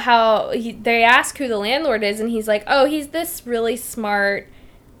about how they ask who the landlord is, and he's like, oh, he's this really smart,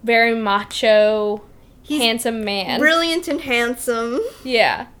 very macho, handsome man. Brilliant and handsome.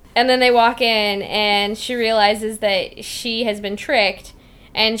 Yeah. And then they walk in, and she realizes that she has been tricked.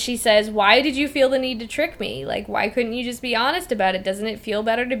 And she says, why did you feel the need to trick me? Like, why couldn't you just be honest about it? Doesn't it feel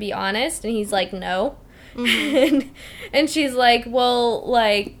better to be honest? And he's like, no. Mm-hmm. and she's like, well,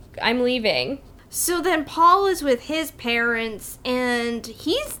 like, I'm leaving. So then Paul is with his parents, and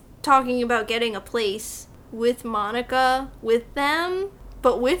he's talking about getting a place with Monica, with them,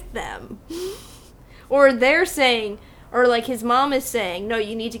 but with them. Or they're saying... Or, like, his mom is saying, no,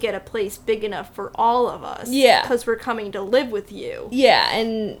 you need to get a place big enough for all of us. Yeah. Because we're coming to live with you. Yeah,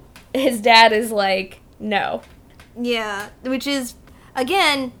 and his dad is like, no. Yeah, which is,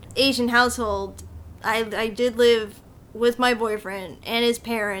 again, Asian household. I did live with my boyfriend and his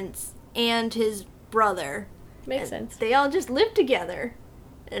parents and his brother. Makes sense. They all just lived together.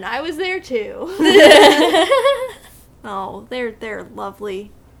 And I was there, too. Oh, they're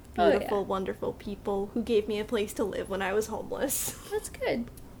lovely. Beautiful, wonderful people who gave me a place to live when I was homeless. That's good.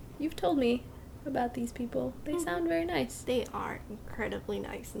 You've told me about these people. They sound very nice. They are incredibly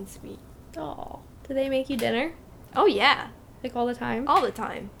nice and sweet. Oh. Do they make you dinner? Oh, yeah. Like all the time? All the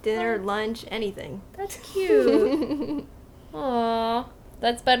time. Dinner, lunch, anything. That's cute. Aw.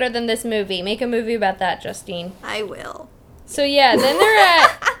 That's better than this movie. Make a movie about that, Justine. I will. So yeah, then they're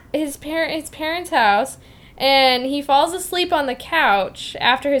at his parents' house, and he falls asleep on the couch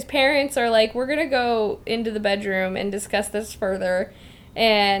after his parents are like, we're gonna go into the bedroom and discuss this further.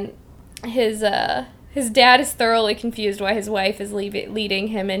 And his dad is thoroughly confused why his wife is leading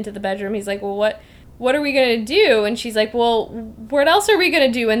him into the bedroom. He's like, well, what are we gonna do? And she's like, well, what else are we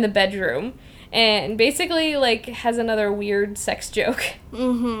gonna do in the bedroom? And basically, like, has another weird sex joke.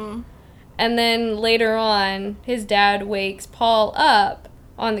 Mm-hmm. And then later on, his dad wakes Paul up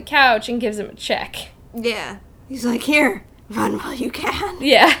on the couch and gives him a check. Yeah. He's like, here, run while you can.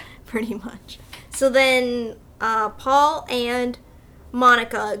 Yeah. Pretty much. So then Paul and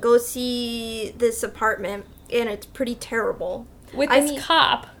Monica go see this apartment, and it's pretty terrible. With this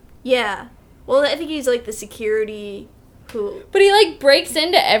cop. Yeah. Well, I think he's like the security who... But he, like, breaks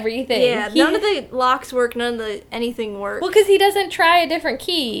into everything. Yeah, none of the locks work, none of the anything works. Well, because he doesn't try a different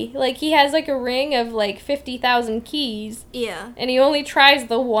key. Like, he has, like, a ring of, like, 50,000 keys. Yeah. And he only tries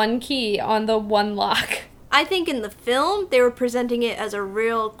the one key on the one lock. I think in the film, they were presenting it as a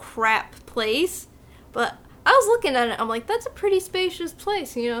real crap place, but I was looking at it, I'm like, that's a pretty spacious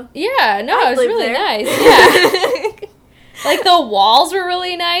place, you know? Yeah, no, I'd it was live really there. nice. Yeah. Like, the walls were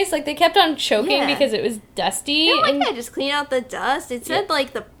really nice. Like, they kept on choking because it was dusty. Yeah, like that, just clean out the dust. It said,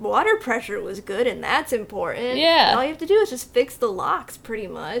 like, the water pressure was good, and that's important. Yeah. And all you have to do is just fix the locks, pretty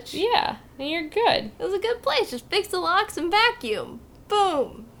much. Yeah, and you're good. It was a good place. Just fix the locks and vacuum.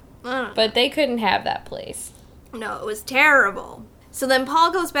 Boom. I don't know. But they couldn't have that place. No, it was terrible. So then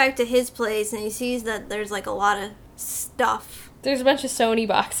Paul goes back to his place, and he sees that there's, like, a lot of stuff. There's a bunch of Sony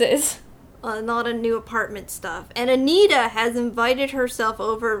boxes. A lot of new apartment stuff. And Anita has invited herself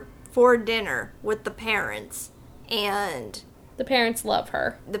over for dinner with the parents. And The parents love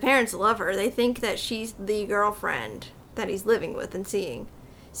her. the parents love her. They think that she's the girlfriend that he's living with and seeing.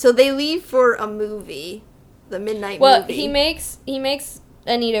 So they leave for a movie. The midnight movie. Well, he makes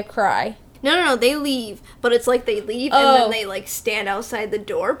Anita cry. No, they leave. But it's like they leave and then they, like, stand outside the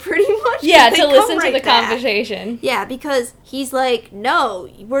door pretty much. Yeah, They to come listen to right the back. conversation. Yeah, because he's like, no,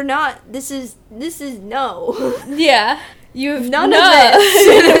 we're not, this is no. Yeah. You've None of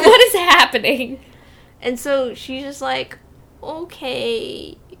this. What is happening? And so she's just like,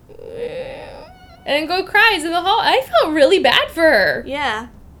 okay. And then go cries in the hall. I felt really bad for her. Yeah,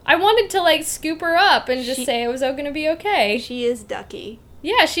 I wanted to, like, scoop her up and just She- say it was all gonna be okay. she is Ducky.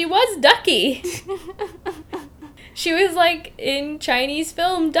 Yeah, she was Ducky. She was, like, in Chinese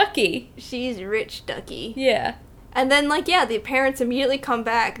film Ducky. She's rich Ducky. Yeah. And then, like, yeah, the parents immediately come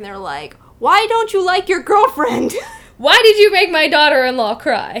back and they're like, why don't you like your girlfriend? Why did you make my daughter-in-law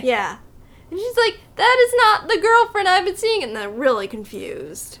cry? Yeah. And she's like, that is not the girlfriend I've been seeing. And they're really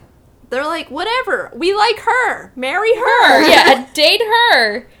confused. They're like, whatever, we like her. Marry her. Yeah, date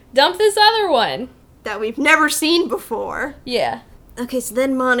her. Dump this other one. That we've never seen before. Yeah. Okay, so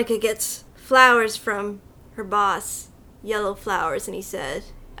then Monica gets flowers from her boss. Yellow flowers, and he said,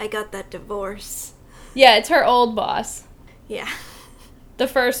 I got that divorce. Yeah, it's her old boss. Yeah. The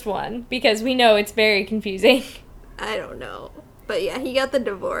first one, because we know it's very confusing. I don't know. But yeah, he got the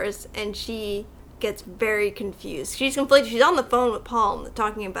divorce, and she gets very confused. She's completely, she's on the phone with Paul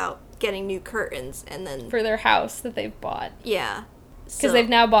talking about getting new curtains, and then, For their house that they've bought. yeah. Because they've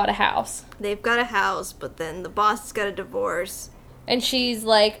now bought a house. They've got a house, but then the boss has got a divorce. And she's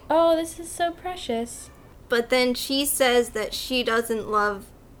like, oh, this is so precious. But then she says that she doesn't love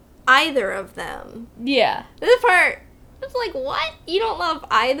either of them. Yeah. This part, it's like, what? You don't love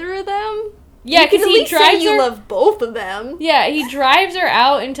either of them? Yeah, You can because at he least say drives you her... love both of them. Yeah, he drives her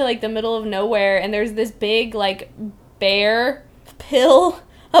out into, like, the middle of nowhere, and there's this big, like, bear pill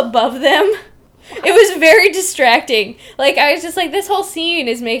above them. It was very distracting. Like, I was just like, this whole scene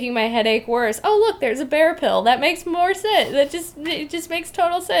is making my headache worse. Oh, look, there's a bear pill. That makes more sense. It just makes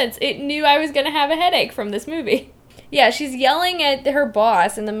total sense. It knew I was going to have a headache from this movie. Yeah, she's yelling at her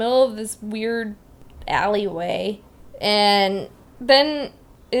boss in the middle of this weird alleyway. And then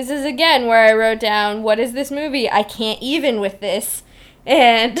this is again where I wrote down, what is this movie? I can't even with this.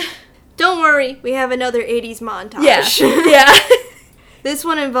 And Don't worry, we have another 80s montage. yeah, yeah. This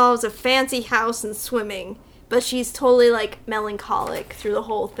one involves a fancy house and swimming, but she's totally, like, melancholic through the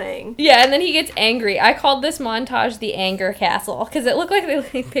whole thing. Yeah, and then he gets angry. I called this montage the Anger Castle, because it looked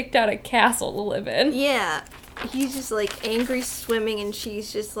like they picked out a castle to live in. Yeah, he's just, like, angry swimming, and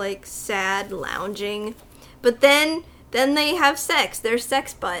she's just, like, sad lounging. But then they have sex. They're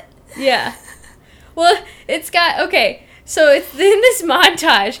sex butt. Yeah. Well, it's got... Okay, So it's in this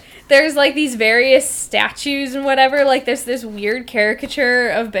montage, there's, like, these various statues and whatever. Like, there's this weird caricature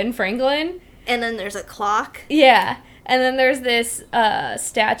of Ben Franklin. And then there's a clock. Yeah. And then there's this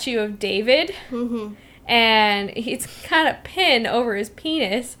statue of David. Mm-hmm. And he's got a pin over his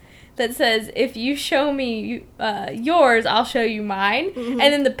penis that says, if you show me yours, I'll show you mine. Mm-hmm.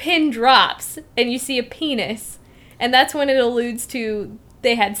 And then the pin drops, and you see a penis. And that's when it alludes to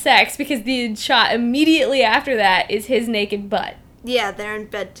they had sex, because the shot immediately after that is his naked butt. Yeah, they're in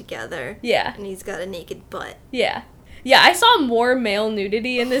bed together. Yeah. And he's got a naked butt. Yeah. Yeah, I saw more male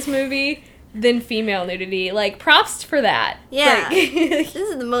nudity in this movie than female nudity. Like, props for that. Yeah. Like, This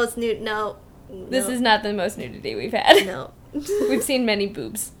is the most nude. No. This is not the most nudity we've had. No. We've seen many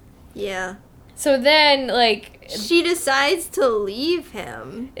boobs. Yeah. So then, like... She decides to leave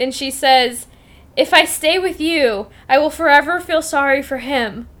him. And she says, if I stay with you, I will forever feel sorry for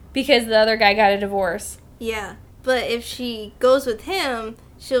him. Because the other guy got a divorce. Yeah. But if she goes with him,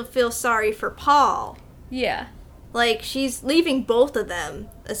 she'll feel sorry for Paul. Yeah. Like, she's leaving both of them,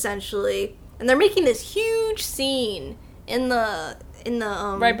 essentially. And they're making this huge scene in the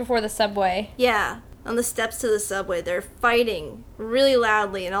Right before the subway. Yeah. On the steps to the subway. They're fighting really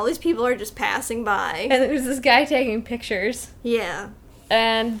loudly, and all these people are just passing by. And there's this guy taking pictures. Yeah.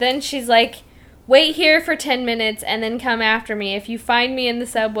 And then she's like, wait here for 10 minutes and then come after me. If you find me in the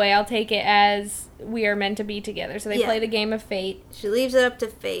subway, I'll take it as we are meant to be together. So they play the game of fate. She leaves it up to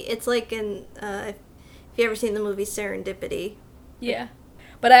fate. It's like in, if you ever seen the movie Serendipity. Yeah.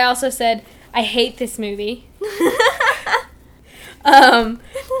 But I also said, I hate this movie.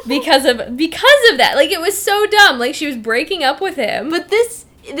 Because of that. Like, it was so dumb. Like, she was breaking up with him. But this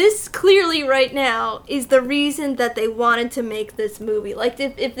clearly right now is the reason that they wanted to make this movie. Like,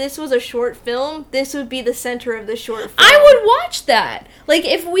 if this was a short film, this would be the center of the short film. I would watch that. Like,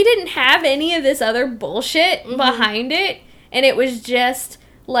 if we didn't have any of this other bullshit behind it, and it was just,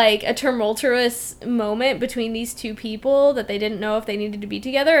 like, a tumultuous moment between these two people that they didn't know if they needed to be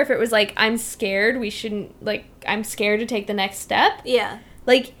together, if it was like, I'm scared, I'm scared to take the next step. Yeah.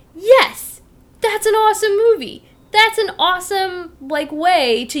 Like, yes, that's an awesome movie. That's an awesome, like,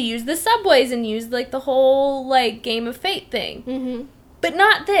 way to use the subways and use, like, the whole, like, game of fate thing. Mm-hmm. But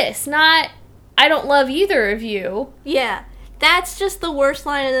not this. Not, I don't love either of you. Yeah. That's just the worst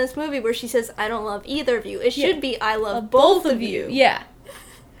line in this movie where she says, I don't love either of you. It should be, I love both of you. Yeah.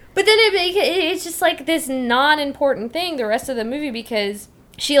 But then it's just, like, this non-important thing the rest of the movie, because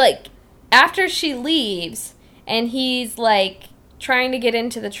she, like, after she leaves and he's, like, trying to get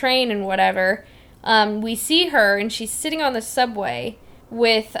into the train and whatever... we see her, and she's sitting on the subway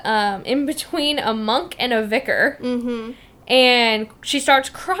with, in between a monk and a vicar. Mm-hmm. And she starts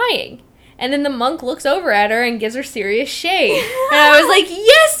crying. And then the monk looks over at her and gives her serious shade. And I was like,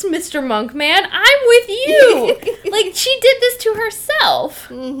 yes, Mr. Monk, man, I'm with you. Like, she did this to herself.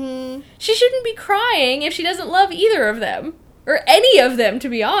 Mm-hmm. She shouldn't be crying if she doesn't love either of them. Or any of them, to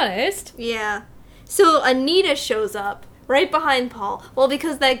be honest. Yeah. So Anita shows up. Right behind Paul. Well,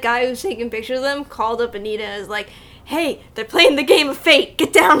 because that guy who's taking pictures of them called up Anita and was like, hey, they're playing the game of fate.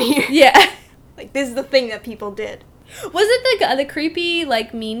 Get down here. Yeah. Like, this is the thing that people did. Was it the creepy,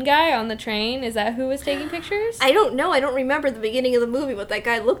 like, mean guy on the train? Is that who was taking pictures? I don't know. I don't remember the beginning of the movie what that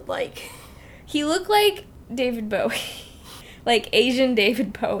guy looked like. He looked like David Bowie. Like, Asian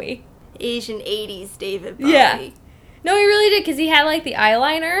David Bowie. Asian 80s David Bowie. Yeah. No, he really did, because he had, like, the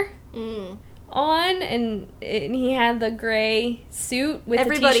eyeliner. Mm. On, and he had the gray suit with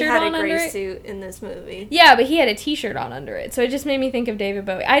Everybody the t-shirt on under it. Everybody had a gray suit in this movie. Yeah, but he had a t-shirt on under it, so it just made me think of David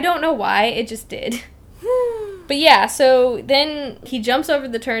Bowie. I don't know why, it just did. But yeah, so then he jumps over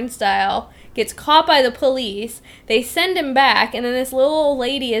the turnstile, gets caught by the police, they send him back, and then this little old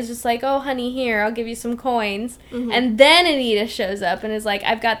lady is just like, oh, honey, here, I'll give you some coins. Mm-hmm. And then Anita shows up and is like,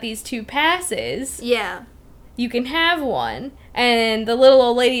 I've got these 2 passes. Yeah. You can have one. And the little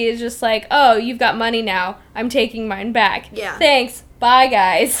old lady is just like, oh, you've got money now. I'm taking mine back. Yeah. Thanks. Bye,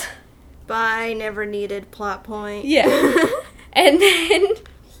 guys. Bye, never needed plot point. Yeah. And then...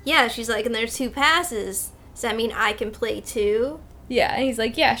 Yeah, she's like, and there's 2 passes. Does that mean I can play too? Yeah, and he's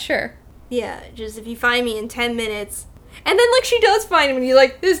like, yeah, sure. Yeah, just if you find me in 10 minutes. And then, like, she does find him, and you're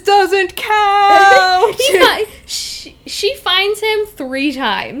like, this doesn't count! She finds him 3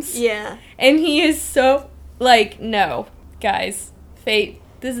 times. Yeah. And he is so, like, no. Guys, fate.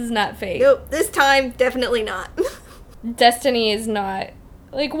 This is not fate. Nope, this time, definitely not. Destiny is not.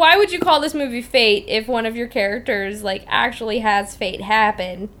 Like, why would you call this movie Fate if one of your characters, like, actually has fate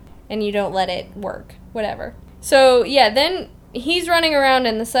happen and you don't let it work? Whatever. So, yeah, then he's running around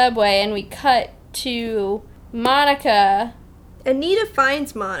in the subway and we cut to Monica. Anita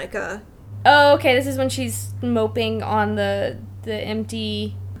finds Monica Oh, okay, this is when she's moping on the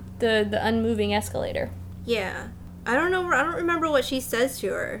empty, the unmoving escalator. Yeah. I don't remember what she says to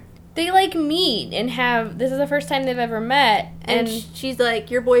her. They, like, meet and this is the first time they've ever met. And she's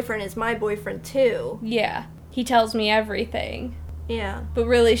like, your boyfriend is my boyfriend, too. Yeah. He tells me everything. Yeah. But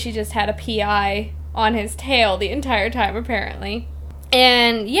really, she just had a PI on his tail the entire time, apparently.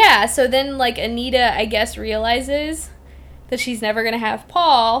 And, yeah, so then, like, Anita, I guess, realizes that she's never gonna have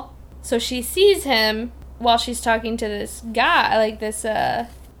Paul. So she sees him while she's talking to this guy, like, this,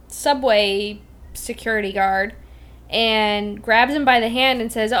 subway security guard, and grabs him by the hand and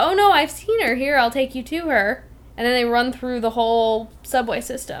says, oh, no, I've seen her. Here, I'll take you to her. And then they run through the whole subway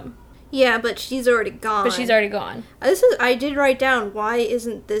system. Yeah, but she's already gone. I did write down, why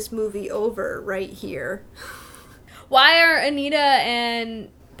isn't this movie over right here? Why are Anita and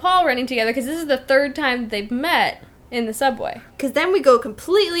Paul running together? Because this is the third time they've met in the subway. Because then we go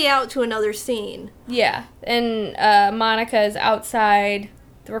completely out to another scene. Yeah, and Monica is outside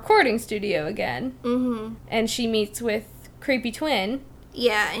the recording studio again. Mm-hmm. And she meets with Creepy Twin.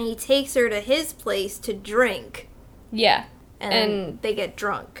 Yeah, and he takes her to his place to drink. Yeah. And they get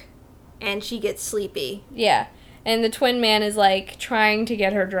drunk. And she gets sleepy. Yeah. And the Twin Man is, like, trying to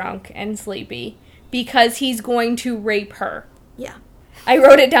get her drunk and sleepy because he's going to rape her. Yeah. I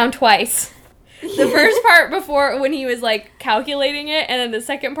wrote it down twice. The first part before when he was, like, calculating it, and then the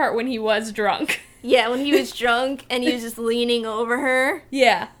second part when he was drunk. Yeah, when he was drunk and he was just leaning over her.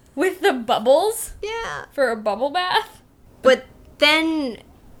 Yeah. With the bubbles. Yeah. For a bubble bath. But then,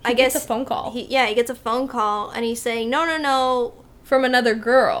 I guess... He gets a phone call. He gets a phone call, and he's saying, no. From another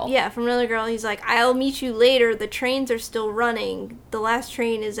girl. Yeah, from another girl. He's like, I'll meet you later. The trains are still running. The last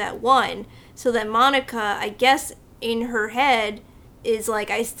train is at 1. So that Monica, I guess, in her head, is like,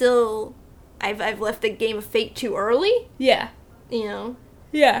 I've left the game of fate too early. Yeah. You know?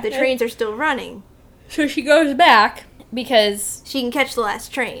 Yeah. The trains are still running. So she goes back because... she can catch the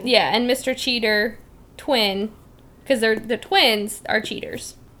last train. Yeah, and Mr. Cheater, Twin, because the twins are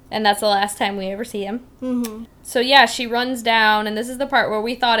cheaters. And that's the last time we ever see him. Mm-hmm. So yeah, she runs down, and this is the part where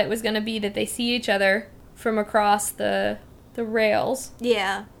we thought it was going to be that they see each other from across the rails.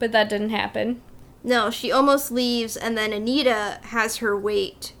 Yeah. But that didn't happen. No, she almost leaves, and then Anita has her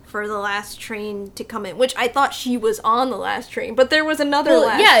wait for the last train to come in, which I thought she was on the last train, but there was another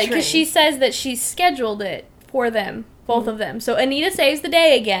last train. Yeah, because she says that she scheduled it for them, both of them. So Anita saves the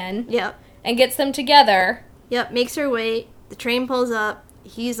day again. Yep. And gets them together. Yep, makes her wait. The train pulls up.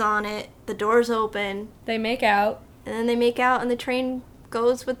 He's on it. The doors open. They make out. And then they make out, and the train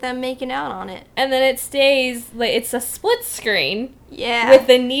goes with them making out on it. And then it stays, like, it's a split screen. Yeah. With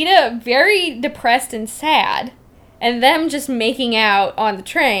Anita very depressed and sad. And them just making out on the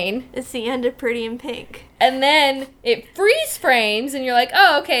train. It's the end of Pretty in Pink. And then it freeze frames, and you're like,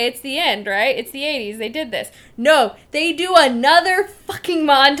 oh, okay, it's the end, right? It's the 80s. They did this. No, they do another fucking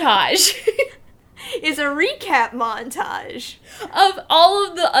montage. It's a recap montage of all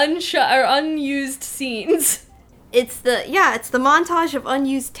of the unused scenes. It's the montage of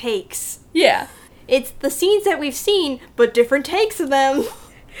unused takes. Yeah. It's the scenes that we've seen, but different takes of them.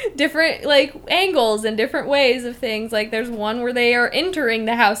 Different, like, angles and different ways of things. Like, there's one where they are entering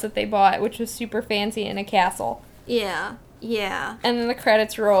the house that they bought, which was super fancy in a castle. Yeah. And then the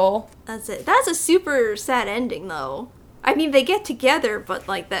credits roll. That's it. That's a super sad ending, though. I mean, they get together, but,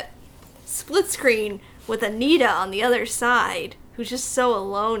 like, that split screen with Anita on the other side, who's just so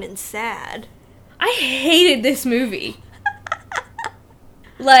alone and sad. I hated this movie.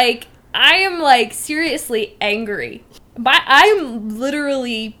 Like, I am, like, seriously angry. But I'm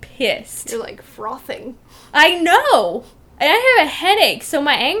literally pissed. You're, like, frothing. I know! And I have a headache, so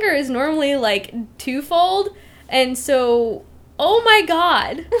my anger is normally, like, twofold. And so, oh my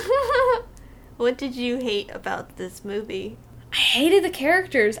god. What did you hate about this movie? I hated the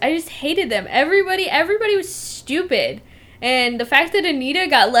characters. I just hated them. Everybody was stupid. And the fact that Anita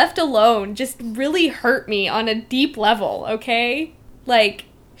got left alone just really hurt me on a deep level, okay? Like,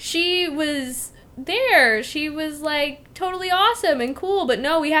 she was there. She was, like, totally awesome and cool. But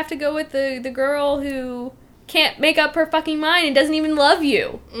no, we have to go with the girl who can't make up her fucking mind and doesn't even love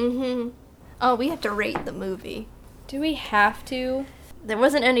you. Mm-hmm. Oh, we have to rate the movie. Do we have to? There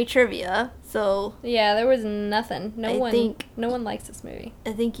wasn't any trivia, so... Yeah, there was nothing. No one likes this movie.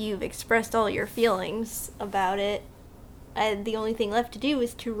 I think you've expressed all your feelings about it. And the only thing left to do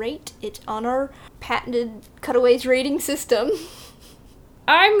is to rate it on our patented Cutaways rating system.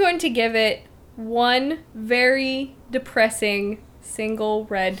 I'm going to give it one very depressing single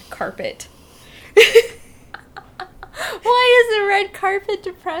red carpet. Why is the red carpet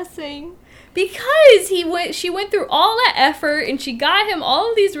depressing? Because she went through all that effort and she got him all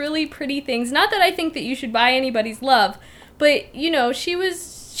of these really pretty things. Not that I think that you should buy anybody's love, but you know, she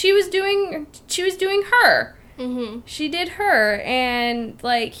was doing her. Mm-hmm. She did her, and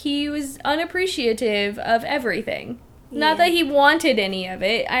like he was unappreciative of everything. Not that he wanted any of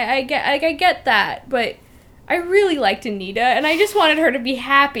it. I get that, but I really liked Anita, and I just wanted her to be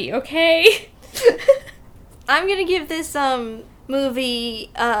happy. Okay. I'm gonna give this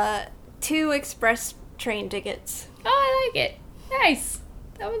movie 2 express train tickets. Oh, I like it. Nice.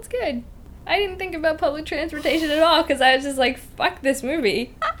 That one's good. I didn't think about public transportation at all because I was just like, fuck this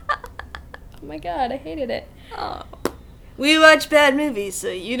movie. Oh my god, I hated it. Oh. We watch bad movies, so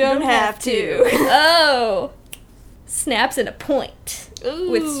you don't have to. Oh. Snaps in a point.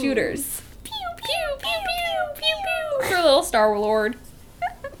 Ooh. With shooters. Pew, pew, pew, pew, pew, pew. For little Star Lord.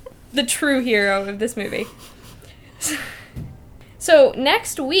 The true hero of this movie. So,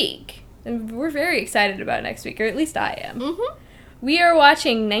 next week, and we're very excited about next week, or at least I am. Mm-hmm. We are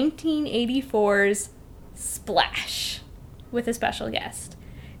watching 1984's Splash with a special guest.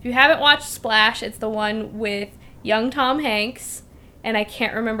 If you haven't watched Splash, it's the one with young Tom Hanks, and I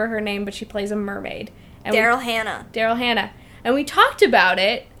can't remember her name, but she plays a mermaid. Daryl Hannah. Daryl Hannah. And we talked about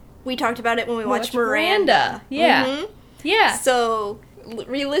it. We talked about it when we watched Miranda. Yeah. Mm-hmm. Yeah. So,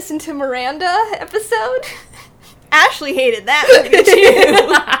 re-listen to Miranda episode. Ashley hated that movie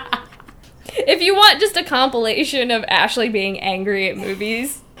too. If you want just a compilation of Ashley being angry at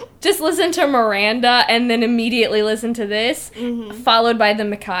movies, just listen to Miranda and then immediately listen to this, followed by The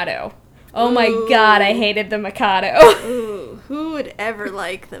Mikado. Oh my god, I hated The Mikado. Ooh, who would ever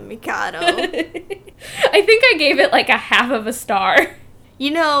like The Mikado? I think I gave it like a half of a star.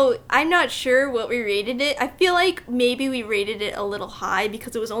 You know, I'm not sure what we rated it. I feel like maybe we rated it a little high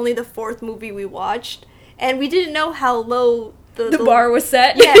because it was only the 4th movie we watched, and we didn't know how low the bar was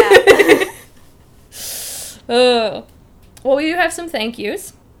set. Yeah. Oh. Well, we do have some thank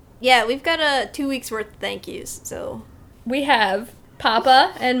yous. Yeah, we've got 2 weeks worth of thank yous, so. We have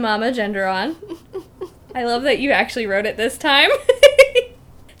Papa and Mama Gendron. I love that you actually wrote it this time.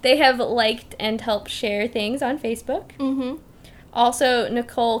 They have liked and helped share things on Facebook. Mm-hmm. Also,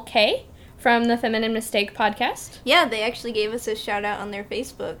 Nicole K. from the Feminine Mistake podcast. Yeah, they actually gave us a shout out on their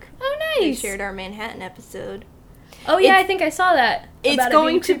Facebook. Oh, nice. They shared our Manhattan episode. Oh, yeah, I think I saw that. It's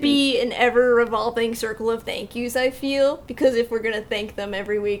going to be an ever-revolving circle of thank yous, I feel, because if we're going to thank them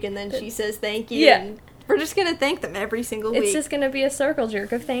every week and then she says thank you, and we're just going to thank them every single week. It's just going to be a circle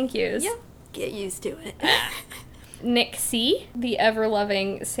jerk of thank yous. Yeah, get used to it. Nick C., the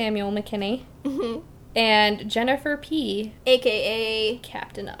ever-loving Samuel McKinney, Mm-hmm. and Jennifer P., a.k.a.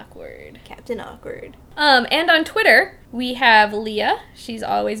 Captain Awkward. Captain Awkward. And on Twitter, we have Leah. She's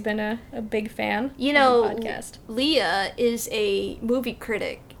always been a big fan You know, of the podcast. Leah is a movie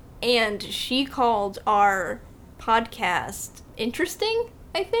critic, and she called our podcast interesting,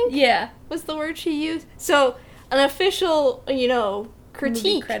 I think? Yeah. Was the word she used. So, an official, critique.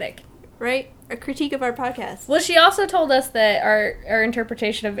 Movie critic. Right? A critique of our podcast. Well, she also told us that our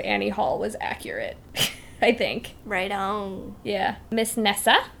interpretation of Annie Hall was accurate. I think. Right on. Yeah. Miss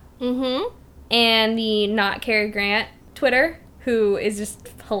Nessa. Mm-hmm. And the Not Cary Grant Twitter, who is just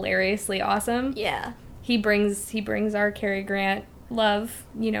hilariously awesome. Yeah. He brings our Cary Grant love,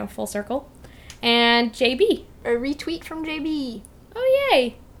 full circle. And JB. A retweet from JB. Oh,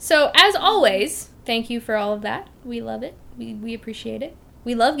 yay. So, as always, thank you for all of that. We love it. We appreciate it.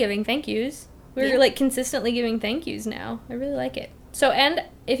 We love giving thank yous. We're, consistently giving thank yous now. I really like it. So, and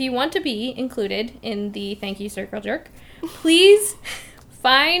if you want to be included in the Thank You Circle Jerk, please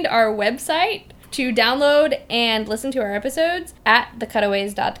find our website to download and listen to our episodes at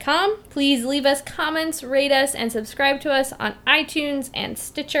thecutaways.com. Please leave us comments, rate us, and subscribe to us on iTunes and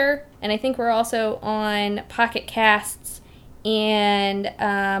Stitcher. And I think we're also on Pocket Casts and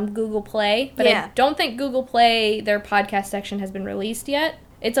Google Play. But I don't think Google Play, their podcast section, has been released yet.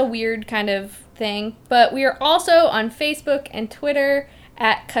 It's a weird kind of thing. But we are also on Facebook and Twitter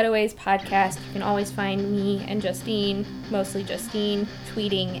at Cutaways Podcast. You can always find me and Justine, mostly Justine,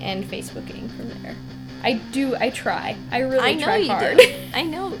 tweeting and Facebooking from there. I try. I really try hard. Do. I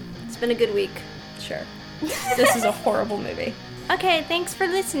know. It's been a good week. Sure. This is a horrible movie. Okay, thanks for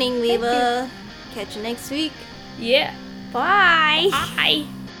listening, Leela. Catch you next week. Yeah. Bye. Bye.